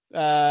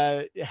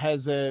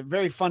has a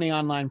very funny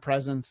online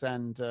presence,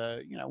 and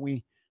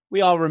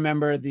we all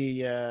remember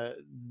the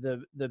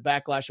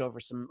backlash over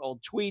some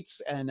old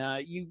tweets,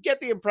 and you get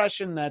the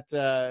impression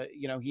that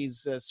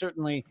he's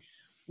certainly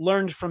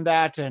learned from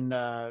that, and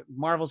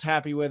Marvel's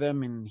happy with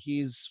him, and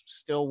he's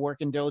still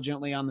working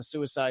diligently on the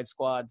Suicide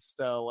Squad.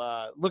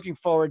 So looking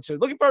forward to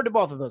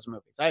both of those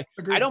movies. I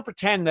don't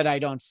pretend that I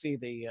don't see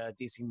the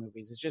DC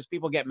movies. It's just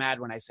people get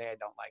mad when I say I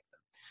don't like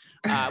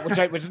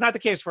them, which is not the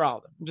case for all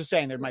of them. I'm just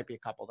saying there might be a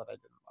couple that I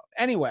didn't love.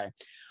 Anyway,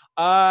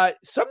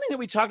 something that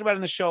we talked about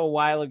in the show a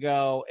while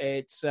ago,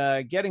 it's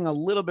getting a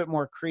little bit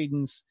more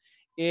credence,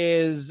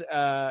 is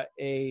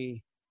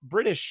a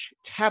British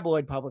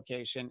tabloid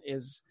publication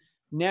is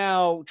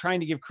now trying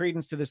to give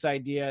credence to this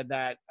idea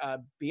that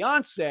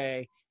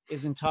Beyonce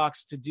is in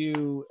talks to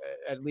do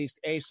at least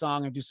a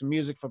song and do some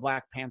music for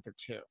Black Panther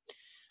 2.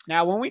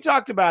 Now, when we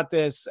talked about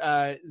this,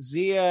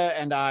 Zia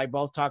and I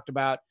both talked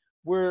about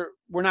we're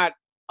not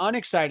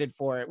unexcited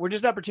for it. We're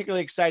just not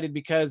particularly excited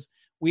because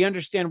we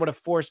understand what a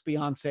force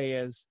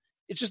Beyonce is.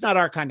 It's just not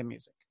our kind of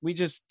music. We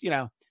just,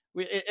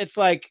 it's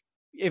like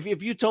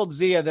if you told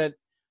Zia that,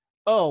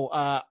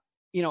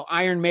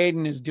 Iron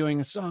Maiden is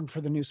doing a song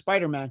for the new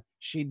Spider-Man,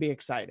 she'd be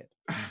excited.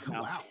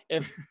 Wow.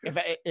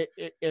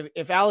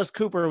 If Alice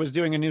Cooper was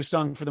doing a new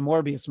song for the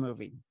Morbius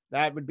movie,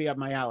 that would be up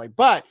my alley.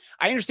 But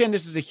I understand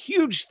this is a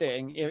huge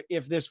thing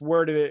if this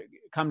were to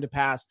come to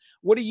pass.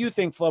 What do you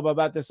think, Flobo,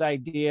 about this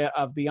idea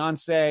of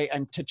Beyonce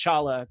and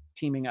T'Challa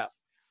teaming up?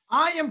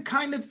 I am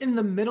kind of in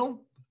the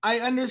middle. I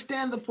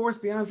understand the force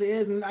Beyonce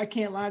is, and I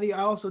can't lie to you. I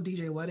also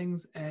DJ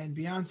weddings, and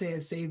Beyonce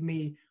has saved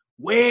me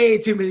way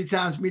too many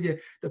times for me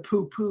to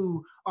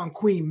poo-poo on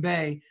Queen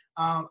Bey.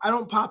 I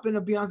don't pop in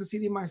a Beyonce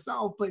CD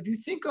myself, but if you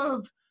think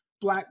of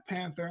Black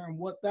Panther and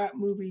what that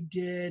movie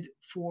did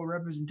for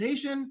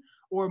representation,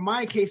 or in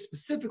my case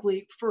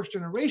specifically, first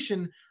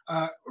generation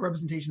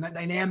representation, that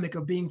dynamic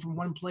of being from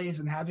one place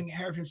and having a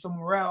heritage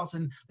somewhere else,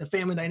 and the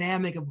family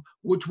dynamic of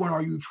which one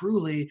are you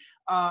truly,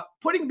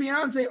 putting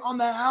Beyonce on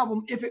that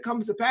album, if it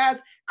comes to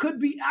pass, could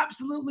be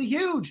absolutely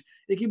huge.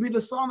 It could be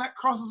the song that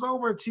crosses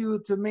over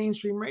to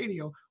mainstream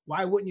radio.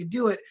 why wouldn't you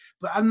do it?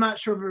 But I'm not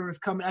sure if it was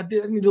coming. I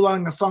didn't do a lot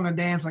of a song and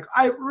dance. Like,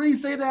 I really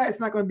say that it's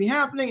not going to be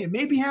happening. It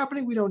may be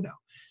happening. We don't know.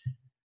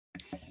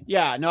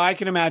 Yeah, no, I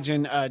can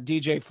imagine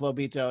DJ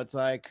Flobito. It's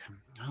like,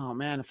 oh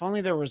man, if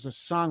only there was a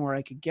song where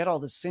I could get all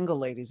the single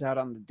ladies out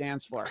on the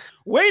dance floor.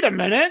 Wait a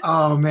minute.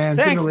 Oh man,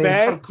 thanks,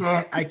 babe.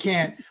 I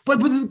can't.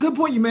 But the good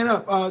point you made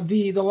up.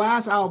 The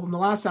last album, the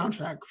last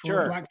soundtrack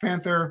for Black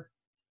Panther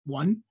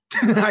 1,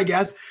 I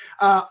guess.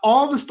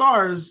 All the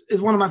Stars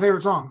is one of my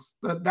favorite songs.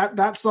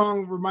 That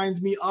song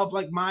reminds me of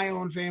like my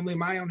own family,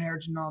 my own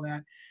heritage, and all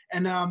that.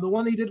 And the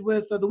one they did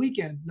with The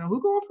Weeknd,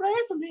 who gonna pray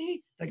for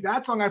me? Like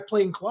that song I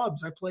play in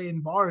clubs, I play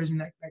in bars,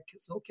 and that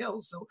still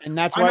kills. So, and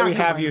that's why we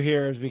have you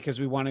here, is because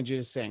we wanted you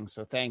to sing.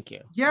 So thank you.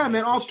 Yeah,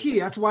 man, off key.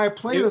 That's why I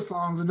play the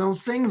songs and don't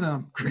sing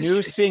them. Christian.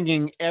 New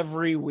singing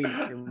every week,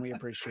 and we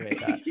appreciate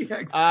that. Yeah,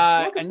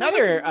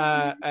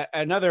 exactly.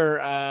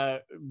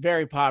 Another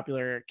very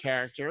popular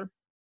character,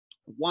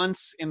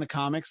 once in the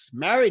comics,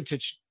 married to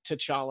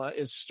T'Challa,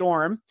 is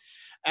Storm,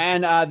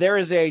 and there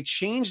is a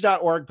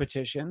Change.org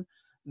petition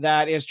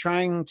that is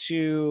trying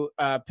to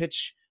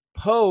pitch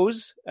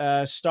Pose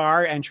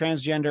star and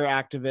transgender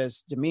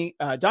activist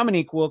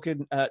Dominique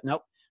Wilkins.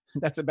 Nope,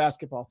 that's a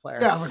basketball player.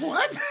 Yeah, I was like,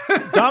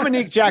 what?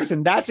 Dominique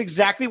Jackson. That's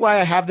exactly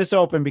why I have this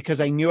open, because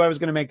I knew I was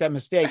going to make that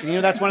mistake.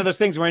 And that's one of those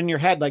things where in your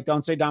head, like,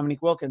 don't say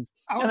Dominique Wilkins.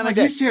 I was like,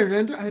 he's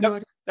cheering.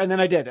 And then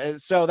I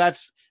did. So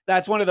that's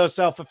one of those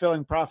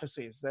self-fulfilling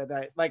prophecies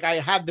that I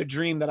had the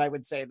dream that I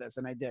would say this,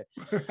 and I did.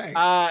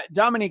 Right.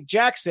 Dominique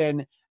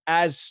Jackson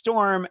as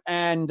Storm,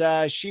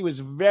 and she was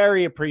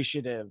very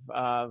appreciative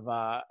of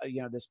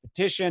this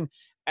petition.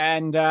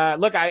 And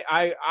look, I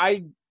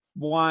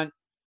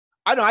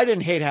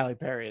didn't hate Halle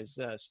Berry as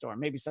Storm.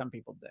 Maybe some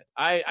people did.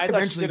 I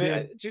thought she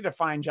did a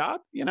fine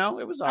job. It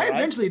was all right. I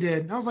eventually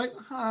did. I was like,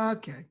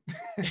 okay.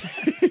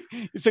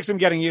 It took some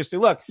getting used to.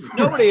 Look,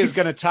 nobody is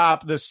going to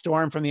top the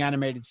Storm from the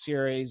animated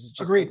series.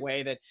 Just Agreed. The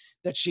way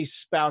that she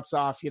spouts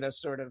off,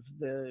 sort of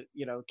the,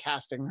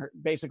 casting her,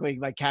 basically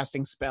like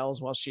casting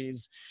spells while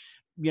she's,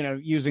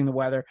 using the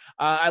weather.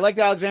 I liked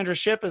Alexandra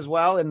Shipp as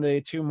well in the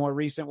two more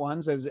recent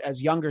ones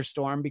as younger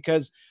Storm,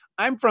 because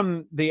I'm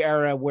from the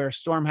era where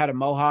Storm had a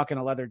mohawk and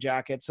a leather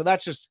jacket. So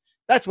that's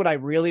what I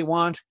really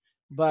want.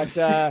 But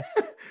look,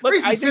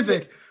 very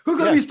specific. Who's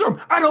going to be Storm?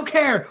 I don't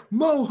care.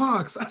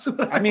 Mohawks. That's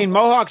what I mean,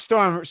 Mohawk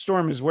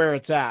Storm is where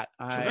it's at.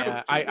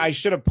 I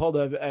should have pulled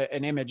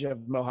an image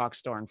of Mohawk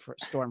Storm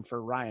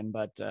for Ryan,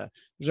 but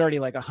there's already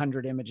like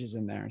 100 images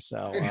in there.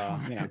 So, you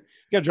got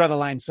to draw the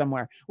line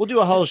somewhere. We'll do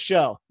a whole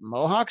show.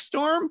 Mohawk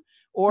Storm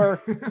or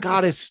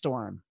Goddess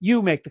Storm.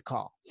 You make the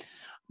call.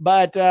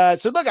 But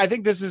so look, I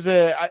think this is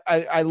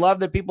I love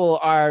that people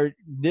are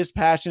this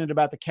passionate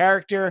about the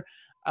character.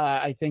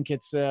 I think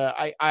it's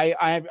I'm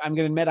going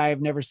to admit I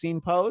have never seen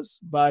Pose,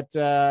 but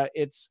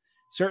it's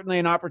certainly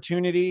an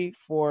opportunity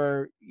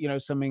for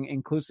some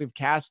inclusive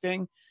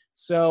casting.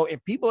 So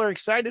if people are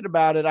excited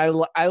about it,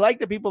 I like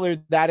that people are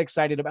that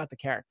excited about the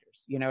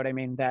characters. You know what I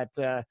mean? That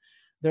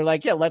they're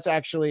like, yeah, let's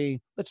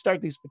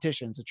start these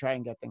petitions to try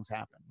and get things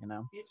happen.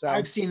 So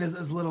I've seen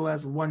as little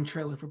as one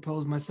trailer for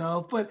Pose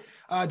myself, but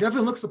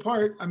definitely looks the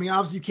part. I mean,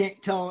 obviously you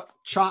can't tell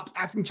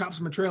acting chops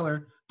from a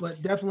trailer,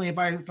 but definitely if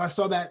I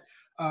saw that.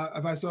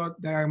 If I saw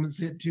that, I'm going to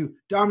say it too.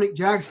 Dominique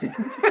Jackson,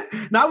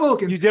 not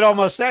Wilkins. You did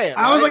almost say it.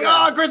 I was like,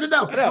 oh, Chris,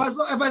 no.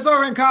 If I saw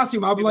her in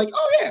costume, I'll be like,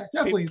 oh, yeah,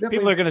 definitely.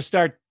 People are going to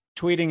start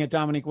tweeting at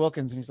Dominique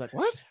Wilkins, and he's like,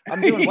 what?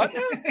 I'm doing what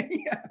now?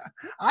 Yeah,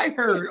 I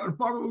heard on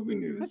Marvel Movie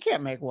News. I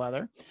can't make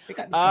weather.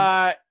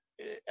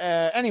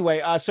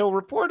 Anyway, so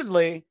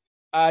reportedly,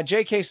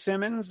 J.K.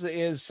 Simmons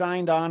is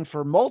signed on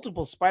for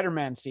multiple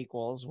Spider-Man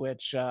sequels,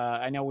 which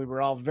I know we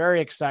were all very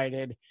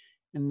excited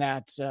in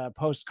that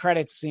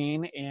post-credits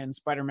scene in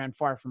Spider-Man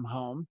Far From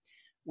Home,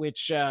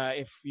 which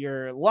if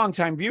you're a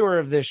longtime viewer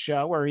of this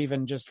show, or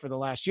even just for the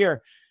last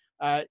year,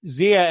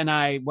 Zia and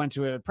I went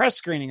to a press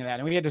screening of that,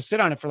 and we had to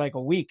sit on it for like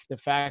a week. The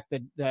fact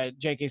that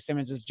J.K.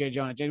 Simmons is J.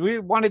 Jonah Jameson. We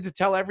wanted to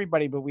tell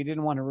everybody, but we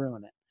didn't want to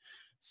ruin it.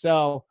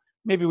 So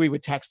maybe we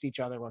would text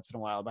each other once in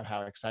a while about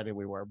how excited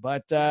we were.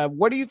 But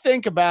what do you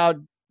think about,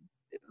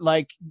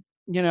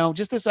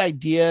 just this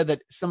idea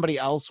that somebody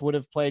else would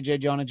have played J.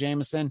 Jonah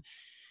Jameson?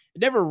 It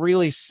never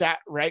really sat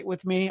right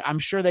with me. I'm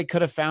sure they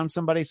could have found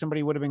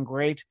somebody would have been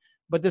great.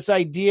 But this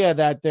idea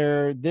that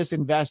they're this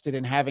invested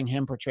in having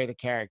him portray the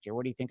character,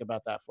 what do you think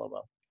about that,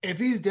 Flobo? If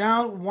he's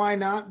down, why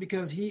not?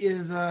 Because he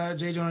is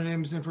J. Jonah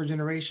Jameson for a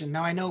generation.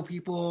 Now, I know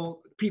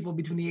people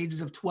between the ages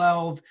of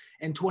 12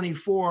 and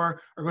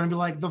 24 are going to be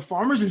like, the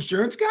Farmer's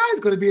Insurance guy is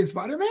going to be in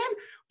Spider-Man.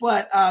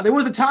 But there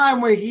was a time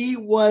where he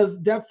was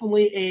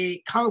definitely a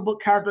comic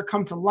book character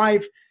come to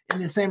life in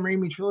the Sam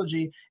Raimi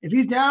trilogy. If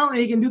he's down and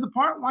he can do the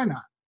part, why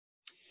not?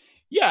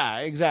 Yeah,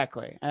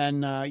 exactly.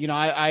 And,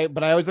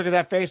 but I always look at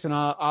that face and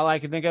all I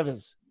can think of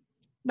is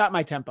not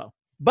my tempo,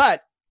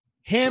 but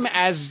him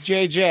as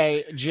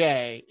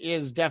JJJ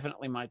is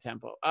definitely my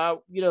tempo.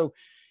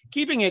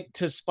 Keeping it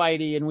to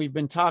Spidey, and we've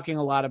been talking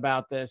a lot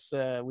about this.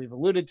 We've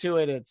alluded to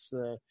it. It's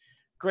the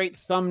great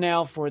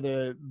thumbnail for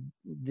the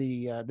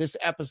this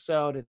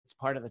episode. It's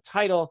part of the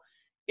title.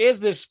 is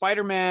this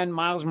Spider-Man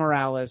Miles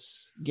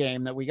Morales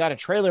game that we got a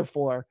trailer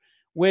for,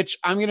 which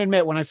I'm going to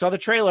admit, when I saw the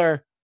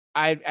trailer,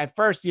 I at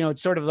first, it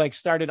sort of like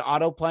started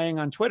auto playing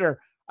on Twitter.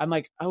 I'm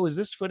like, oh, is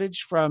this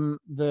footage from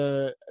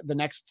the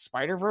next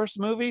Spider-Verse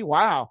movie?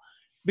 Wow.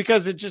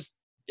 Because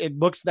it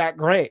looks that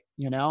great,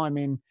 I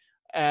mean,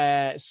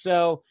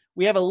 so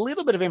we have a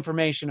little bit of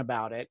information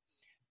about it.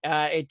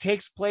 It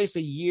takes place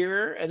a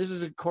year. This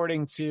is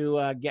according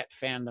to Get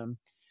Fandom.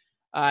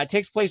 It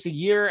takes place a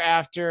year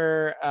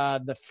after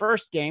the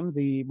first game,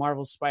 the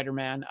Marvel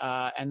Spider-Man,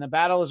 and the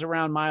battle is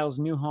around Miles'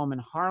 new home in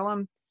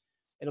Harlem.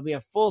 It'll be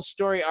a full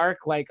story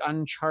arc like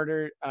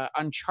Uncharted,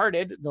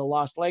 The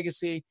Lost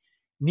Legacy,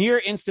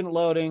 near instant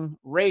loading,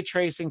 ray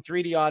tracing,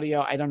 3D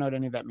audio. I don't know what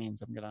any of that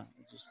means. I'm gonna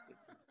just.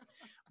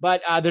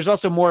 But there's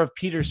also more of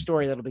Peter's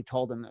story that'll be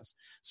told in this.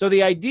 So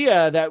the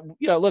idea that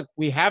look,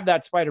 we have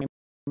that Spider-Man,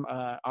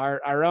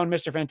 our own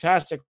Mr.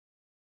 Fantastic.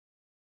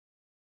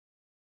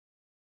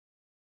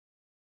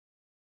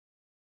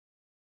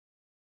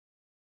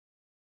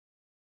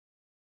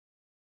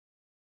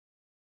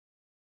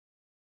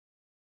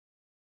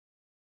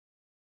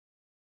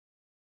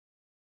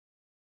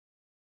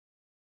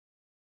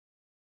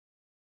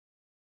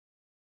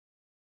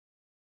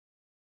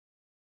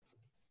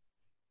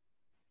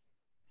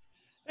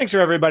 Thanks for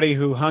everybody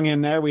who hung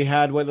in there. We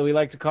had what we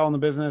like to call in the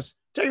business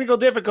technical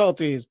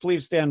difficulties.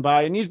 Please stand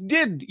by. And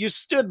you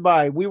stood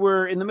by. We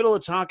were in the middle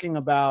of talking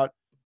about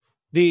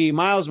the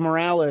Miles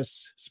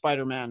Morales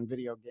Spider-Man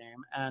video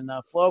game. And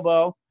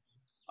Flobo,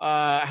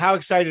 how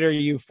excited are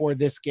you for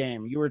this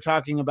game? You were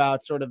talking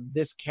about sort of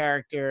this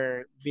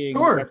character being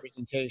a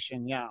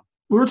representation. Yeah.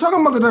 We were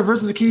talking about the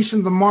diversification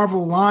of the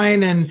Marvel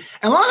line, and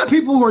a lot of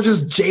people who are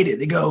just jaded,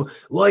 they go,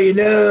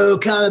 well,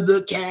 comic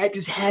book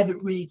characters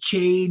haven't really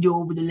changed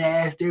over the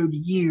last 30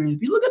 years.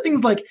 If you look at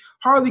things like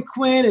Harley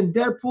Quinn and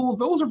Deadpool,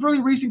 those are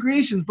really recent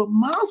creations. But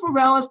Miles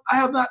Morales, I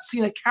have not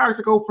seen a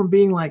character go from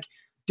being like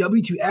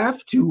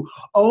WTF to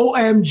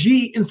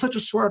OMG in such a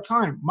short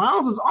time.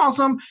 Miles is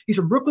awesome. He's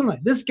from Brooklyn,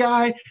 like this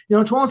guy.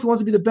 Toronto wants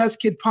to be the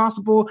best kid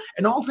possible,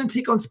 an alternate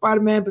take on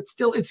Spider-Man, but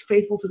still it's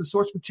faithful to the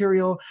source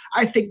material.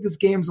 I think this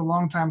game's a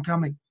long time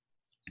coming.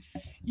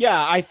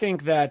 Yeah, I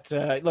think that,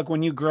 look,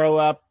 when you grow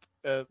up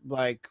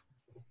like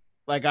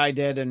I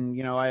did, and,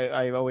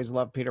 I always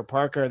loved Peter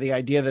Parker, the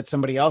idea that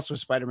somebody else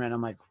was Spider-Man,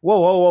 I'm like,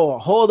 whoa,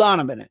 hold on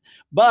a minute.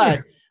 But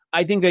yeah.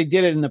 I think they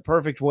did it in the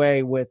perfect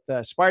way with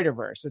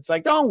Spider-Verse. It's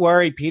like, don't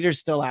worry, Peter's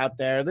still out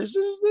there. This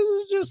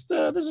is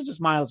just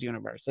Miles'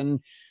 universe. And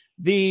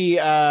the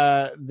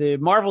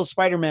Marvel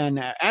Spider-Man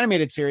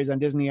animated series on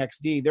Disney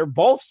XD, they're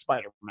both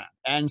Spider-Man,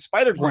 and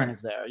Spider-Gwen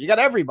is there. You got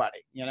everybody,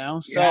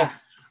 So yeah.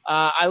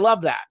 I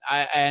love that.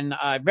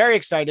 I'm very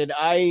excited.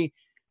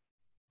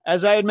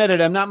 As I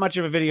admitted, I'm not much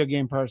of a video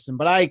game person,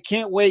 but I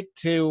can't wait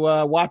to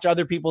watch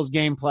other people's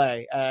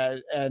gameplay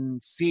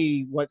and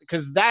see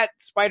because that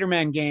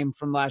Spider-Man game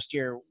from last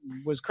year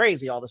was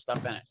crazy, all the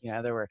stuff in it.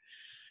 There were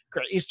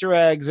great Easter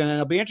eggs, and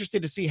I'll be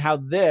interested to see how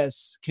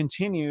this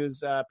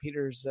continues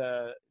Peter's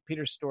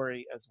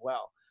story as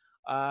well.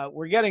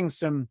 We're getting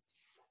some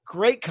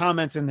great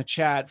comments in the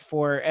chat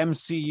for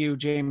MCU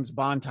James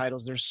Bond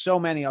titles. There's so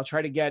many. I'll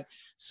try to get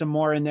some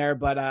more in there,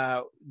 but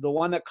the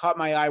one that caught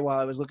my eye while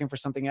I was looking for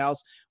something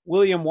else,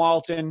 William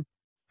Walton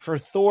for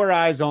Thor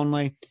Eyes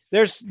Only.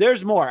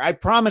 There's more. I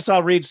promise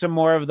I'll read some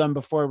more of them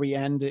before we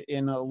end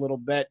in a little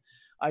bit.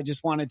 I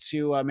just wanted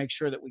to make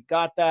sure that we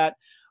got that.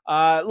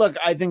 Look,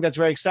 I think that's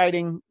very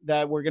exciting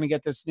that we're going to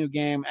get this new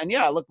game. And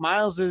yeah, look,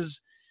 Miles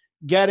is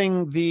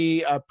getting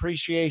the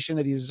appreciation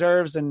that he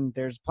deserves, and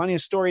there's plenty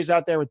of stories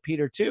out there with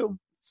Peter too.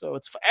 So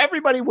it's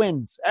everybody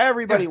wins.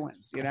 Everybody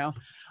wins,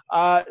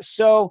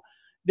 So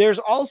there's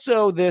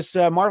also this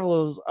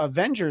Marvel's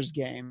Avengers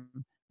game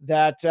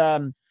that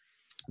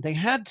they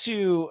had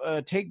to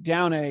take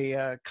down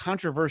a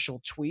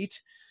controversial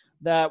tweet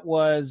that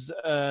was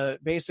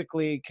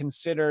basically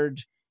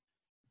considered.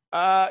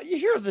 You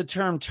hear the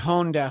term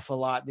tone deaf a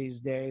lot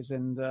these days,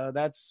 and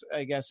that's,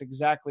 I guess,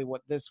 exactly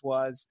what this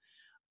was.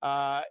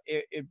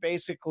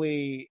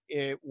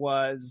 It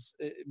was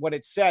what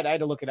it said. I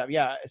had to look it up.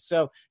 Yeah.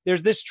 So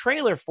there's this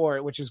trailer for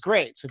it, which is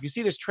great. So if you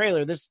see this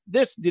trailer, this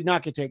did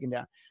not get taken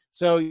down.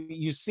 So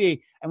you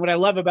see, and what I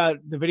love about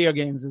the video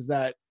games is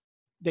that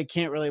they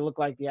can't really look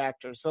like the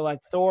actors. So like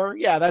Thor,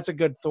 yeah, that's a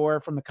good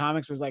Thor from the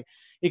comics. It was like,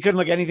 he couldn't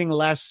look anything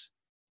less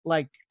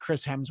like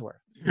Chris Hemsworth.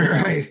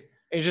 Right.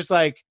 It's just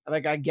like,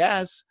 I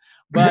guess,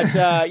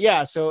 but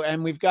yeah. So,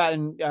 and we've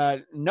gotten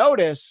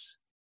notice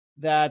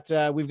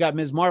that we've got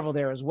Ms. Marvel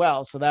there as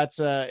well. So that's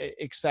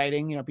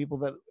exciting. People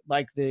that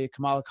like the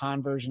Kamala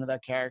Khan version of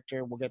that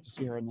character will get to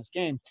see her in this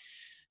game.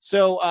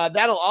 So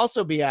that'll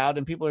also be out,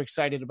 and people are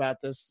excited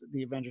about this,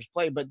 the Avengers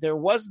play. But there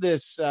was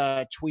this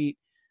tweet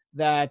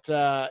that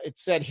it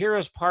said,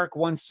 Heroes Park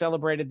once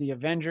celebrated the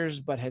Avengers,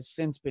 but has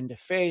since been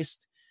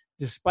defaced.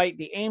 Despite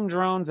the AIM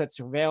drones that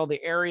surveil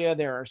the area,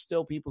 there are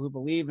still people who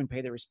believe and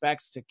pay their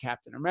respects to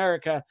Captain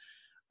America.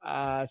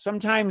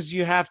 Sometimes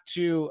you have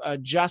to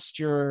adjust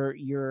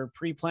your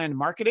pre-planned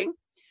marketing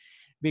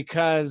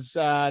because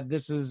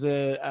this is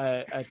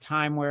a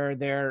time where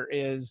there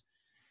is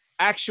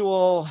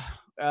actual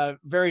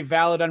very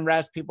valid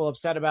unrest, people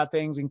upset about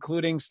things,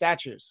 including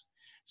statues.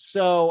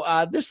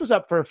 So this was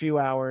up for a few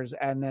hours,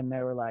 and then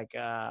they were like,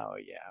 oh,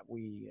 yeah,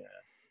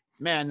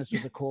 man, this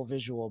was a cool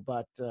visual,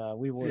 but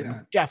we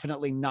were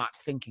definitely not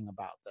thinking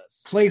about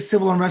this. Play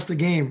civil unrest the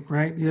game,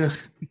 right? Yeah.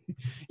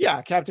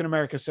 Yeah, Captain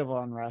America Civil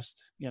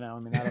Unrest. I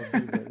mean,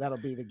 that'll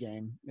be the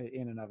game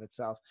in and of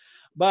itself.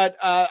 But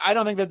I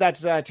don't think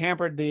that's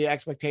tampered the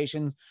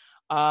expectations.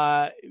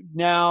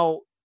 Now,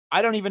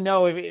 I don't even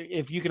know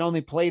if you can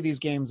only play these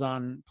games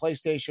on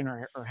PlayStation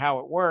or how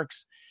it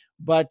works.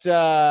 But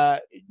do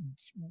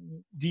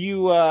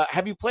you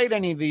have you played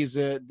any of these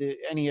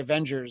any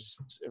Avengers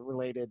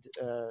related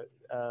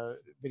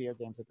video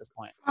games at this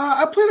point?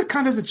 I play the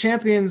Contest of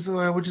Champions,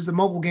 which is the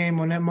mobile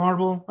game on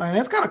Marvel.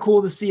 That's kind of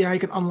cool to see how you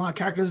can unlock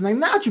characters. And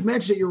now that you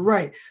mentioned it, you're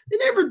right. They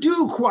never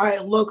do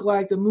quite look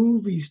like the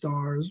movie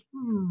stars.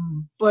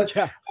 But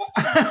yeah.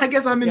 I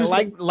guess I'm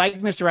interested.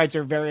 Likeness rights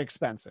are very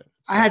expensive.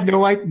 So. I had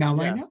no idea. Now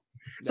I know.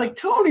 It's like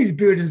Tony's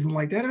beard isn't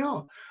like that at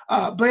all.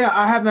 But yeah,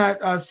 I have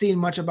not seen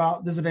much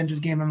about this Avengers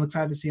game. I'm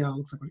excited to see how it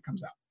looks like when it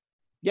comes out.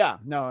 Yeah,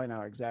 no, I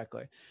know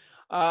exactly.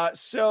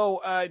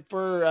 So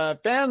for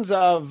fans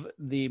of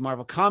the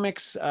Marvel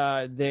Comics,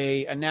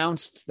 they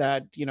announced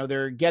that,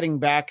 they're getting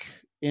back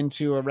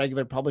into a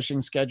regular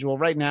publishing schedule.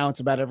 Right now, it's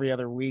about every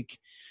other week.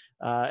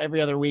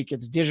 Every other week,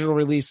 it's digital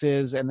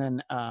releases, and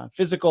then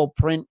physical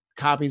print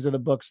copies of the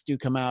books do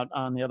come out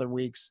on the other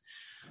weeks.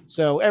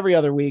 So every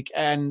other week,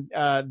 and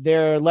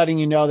they're letting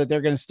you know that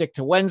they're going to stick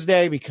to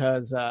Wednesday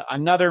because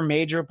another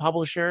major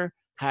publisher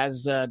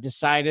has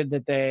decided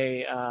that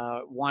they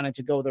wanted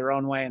to go their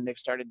own way, and they've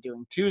started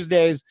doing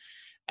Tuesdays.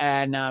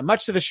 And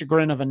much to the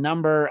chagrin of a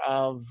number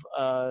of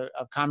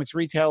comics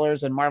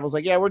retailers, and Marvel's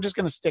like, yeah, we're just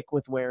going to stick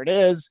with where it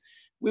is.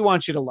 We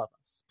want you to love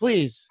us,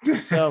 please.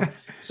 So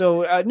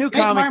new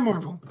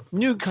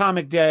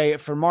comic day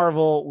for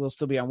Marvel will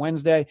still be on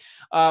Wednesday.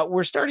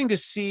 We're starting to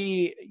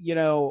see,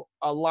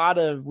 a lot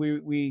of,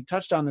 we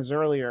touched on this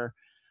earlier,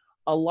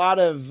 a lot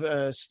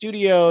of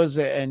studios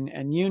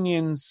and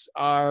unions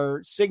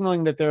are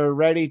signaling that they're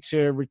ready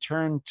to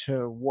return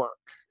to work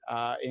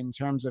in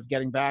terms of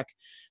getting back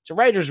to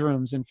writers'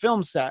 rooms and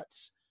film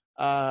sets.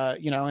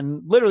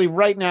 And literally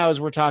right now,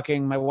 as we're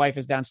talking, my wife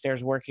is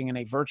downstairs working in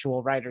a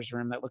virtual writer's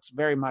room that looks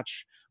very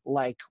much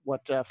like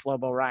what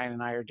Flobo, Ryan,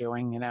 and I are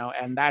doing,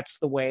 and that's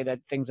the way that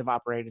things have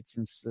operated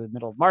since the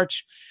middle of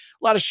March.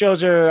 A lot of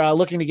shows are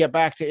looking to get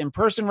back to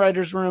in-person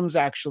writers' rooms,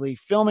 actually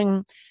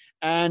filming.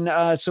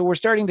 And so we're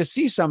starting to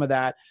see some of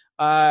that.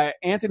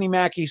 Anthony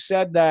Mackie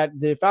said that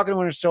the Falcon and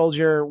Winter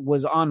Soldier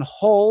was on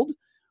hold,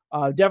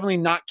 definitely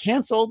not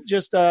canceled,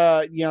 just,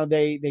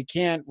 they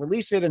can't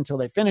release it until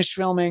they finish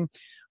filming.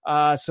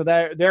 So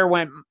there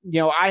went,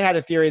 I had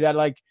a theory that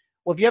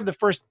well, if you have the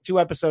first 2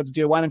 episodes,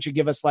 dude, why don't you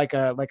give us a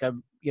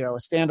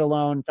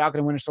standalone Falcon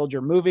and Winter Soldier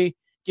movie,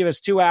 give us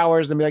 2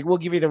 hours and be like, we'll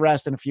give you the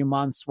rest in a few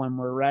months when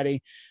we're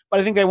ready.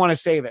 But I think they want to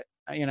save it.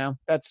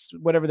 That's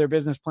whatever their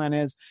business plan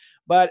is.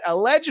 But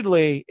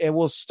allegedly it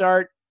will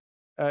start,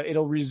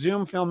 it'll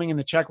resume filming in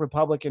the Czech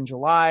Republic in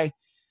July.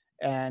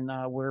 And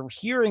we're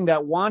hearing that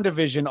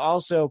WandaVision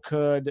also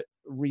could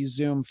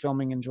resume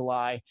filming in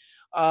July.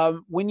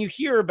 When you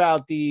hear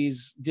about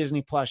these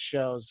Disney Plus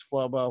shows,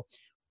 Flobo,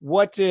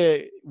 what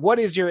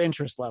is your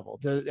interest level?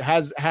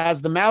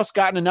 Has the mouse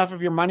gotten enough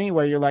of your money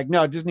where you're like,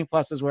 no, Disney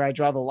Plus is where I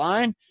draw the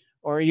line?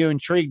 Or are you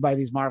intrigued by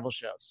these Marvel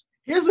shows?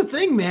 Here's the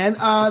thing, man.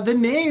 The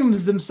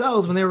names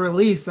themselves, when they were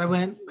released, I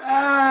went,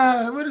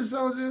 Winter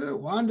Soldier,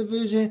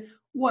 WandaVision,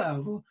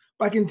 whatever.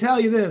 But I can tell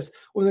you this,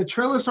 when the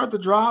trailers start to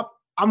drop,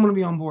 I'm going to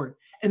be on board.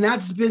 And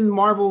that's been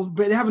Marvel's,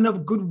 but they have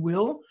enough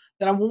goodwill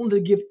that I'm willing to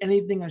give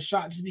anything a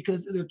shot just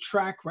because of their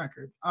track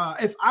record.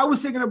 If I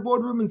was sitting in a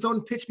boardroom and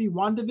someone pitched me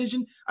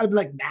WandaVision, I'd be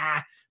like,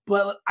 nah.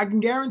 But I can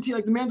guarantee,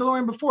 like The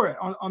Mandalorian before it,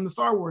 on the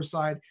Star Wars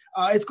side,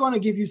 it's going to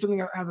give you something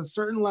that has a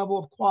certain level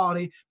of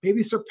quality,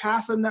 maybe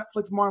surpass a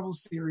Netflix Marvel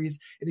series,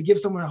 and to give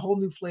someone a whole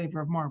new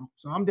flavor of Marvel.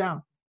 So I'm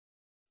down.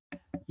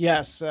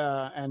 Yes,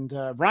 and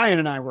Ryan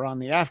and I were on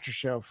the after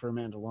show for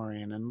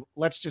Mandalorian, and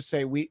let's just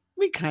say we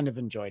kind of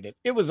enjoyed it.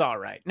 It was all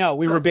right. No,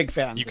 we were big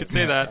fans. You could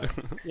say that.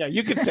 Yeah,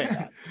 you could say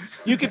that.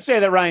 You could say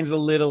that Ryan's a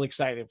little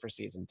excited for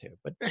season 2,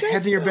 but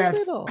hedging your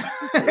bets.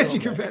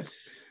 Hedging your bets.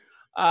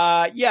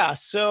 Yeah.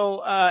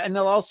 So, and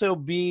there'll also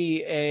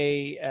be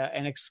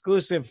an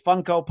exclusive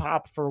Funko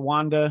Pop for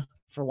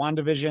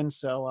WandaVision.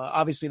 So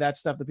obviously that's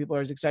stuff that people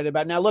are as excited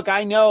about. Now, look,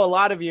 I know a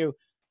lot of you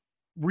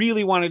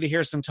really wanted to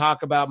hear some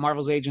talk about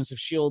Marvel's Agents of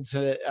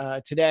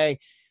S.H.I.E.L.D. today,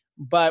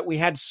 but we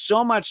had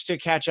so much to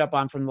catch up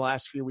on from the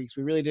last few weeks.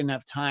 We really didn't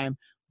have time.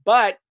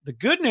 But the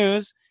good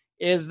news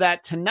is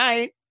that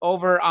tonight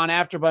over on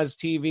AfterBuzz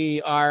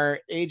TV, our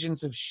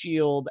Agents of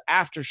S.H.I.E.L.D.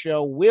 after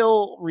show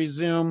will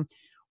resume.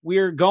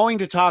 We're going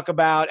to talk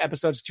about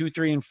episodes 2,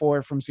 3, and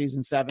 4 from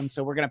season 7.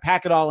 So we're going to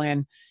pack it all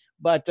in,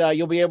 but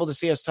you'll be able to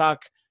see us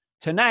talk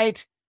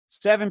tonight,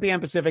 7 p.m.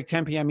 Pacific,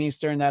 10 p.m.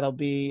 Eastern. That'll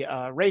be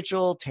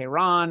Rachel,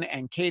 Tehran,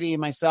 and Katie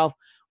and myself.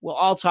 We'll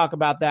all talk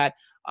about that.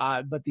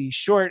 But the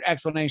short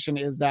explanation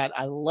is that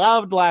I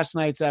loved last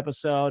night's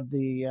episode,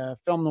 the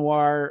film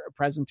noir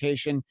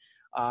presentation,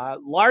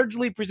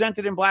 largely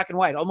presented in black and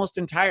white, almost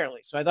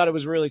entirely. So I thought it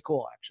was really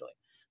cool, actually.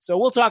 So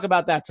we'll talk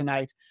about that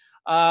tonight.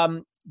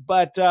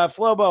 But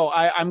Flobo,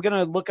 I'm going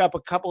to look up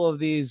a couple of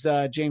these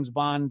James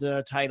Bond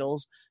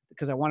titles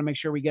because I want to make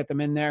sure we get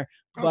them in there.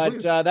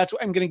 But that's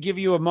what I'm going to give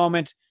you a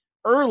moment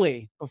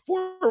early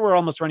before we're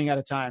almost running out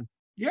of time.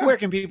 Yeah. Where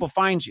can people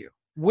find you?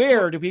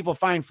 Where do people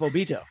find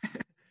Flobito?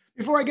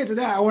 Before I get to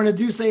that, I want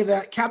to say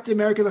that Captain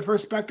America: The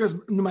First Spectre is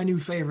my new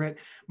favorite.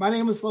 My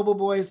name is Flobo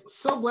Boys.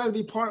 So glad to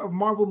be part of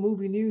Marvel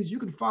Movie News. You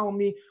can follow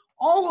me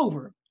all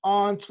over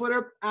on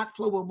Twitter at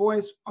Flobo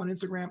Boys, on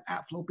Instagram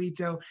at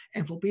Flobito,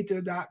 and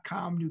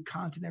Flobito.com. New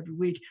content every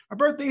week. My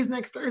birthday is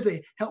next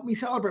Thursday. Help me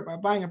celebrate by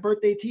buying a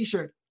birthday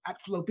t-shirt at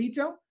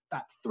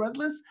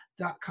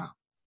Flobito.threadless.com.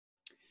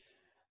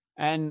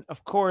 And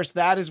of course,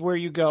 that is where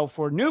you go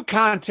for new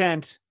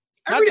content.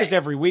 Not just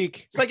every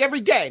week. It's like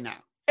every day now.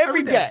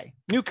 Every day.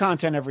 New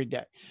content every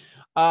day.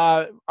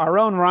 Our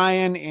own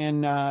Ryan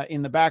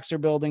in the Baxter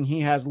building, he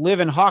has Live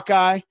in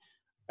Hawkeye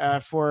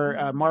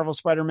for Marvel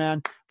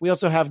Spider-Man. We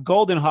also have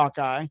Golden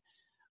Hawkeye.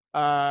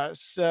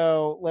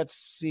 So let's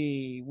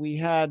see. We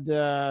had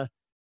Live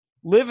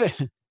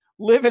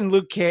in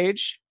Luke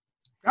Cage.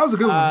 That was a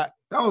good one.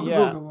 That was a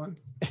real good one.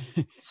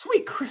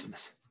 Sweet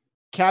Christmas.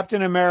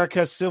 Captain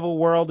America: Civil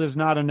World is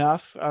not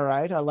enough. All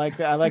right, I like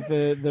that. I like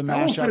the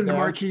mashup. Put in the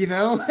marquee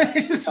though.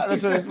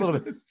 That's a little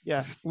bit.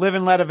 Yeah, Live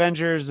and Let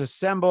Avengers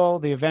Assemble.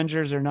 The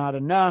Avengers are not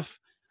enough.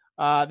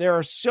 There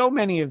are so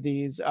many of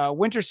these.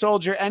 Winter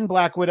Soldier and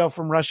Black Widow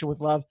from Russia with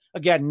Love.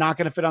 Again, not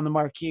going to fit on the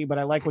marquee, but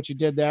I like what you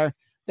did there.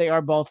 They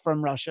are both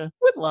from Russia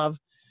with Love.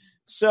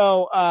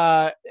 So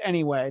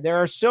anyway, there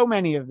are so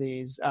many of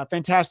these.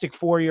 Fantastic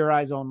for Your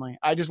Eyes Only.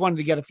 I just wanted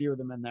to get a few of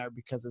them in there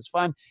because it's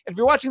fun. If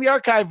you're watching the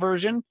archive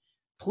version,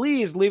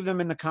 please leave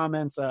them in the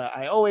comments.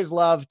 I always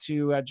love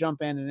to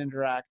jump in and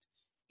interact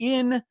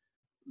in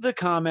the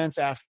comments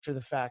after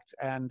the fact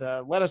and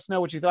let us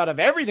know what you thought of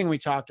everything we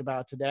talked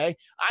about today.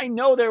 I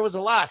know there was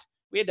a lot.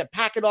 We had to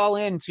pack it all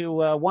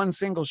into one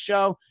single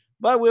show,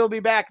 but we'll be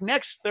back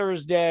next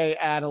Thursday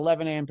at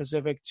 11 a.m.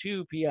 Pacific,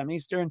 2 p.m.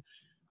 Eastern.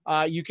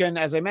 You can,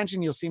 as I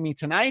mentioned, you'll see me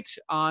tonight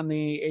on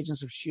the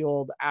Agents of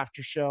S.H.I.E.L.D.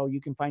 after show.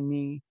 You can find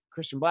me,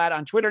 Christian Blatt,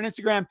 on Twitter and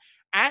Instagram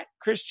at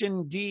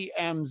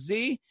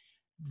ChristianDMZ.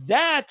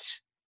 That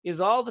is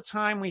all the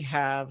time we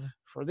have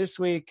for this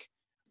week,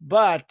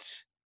 but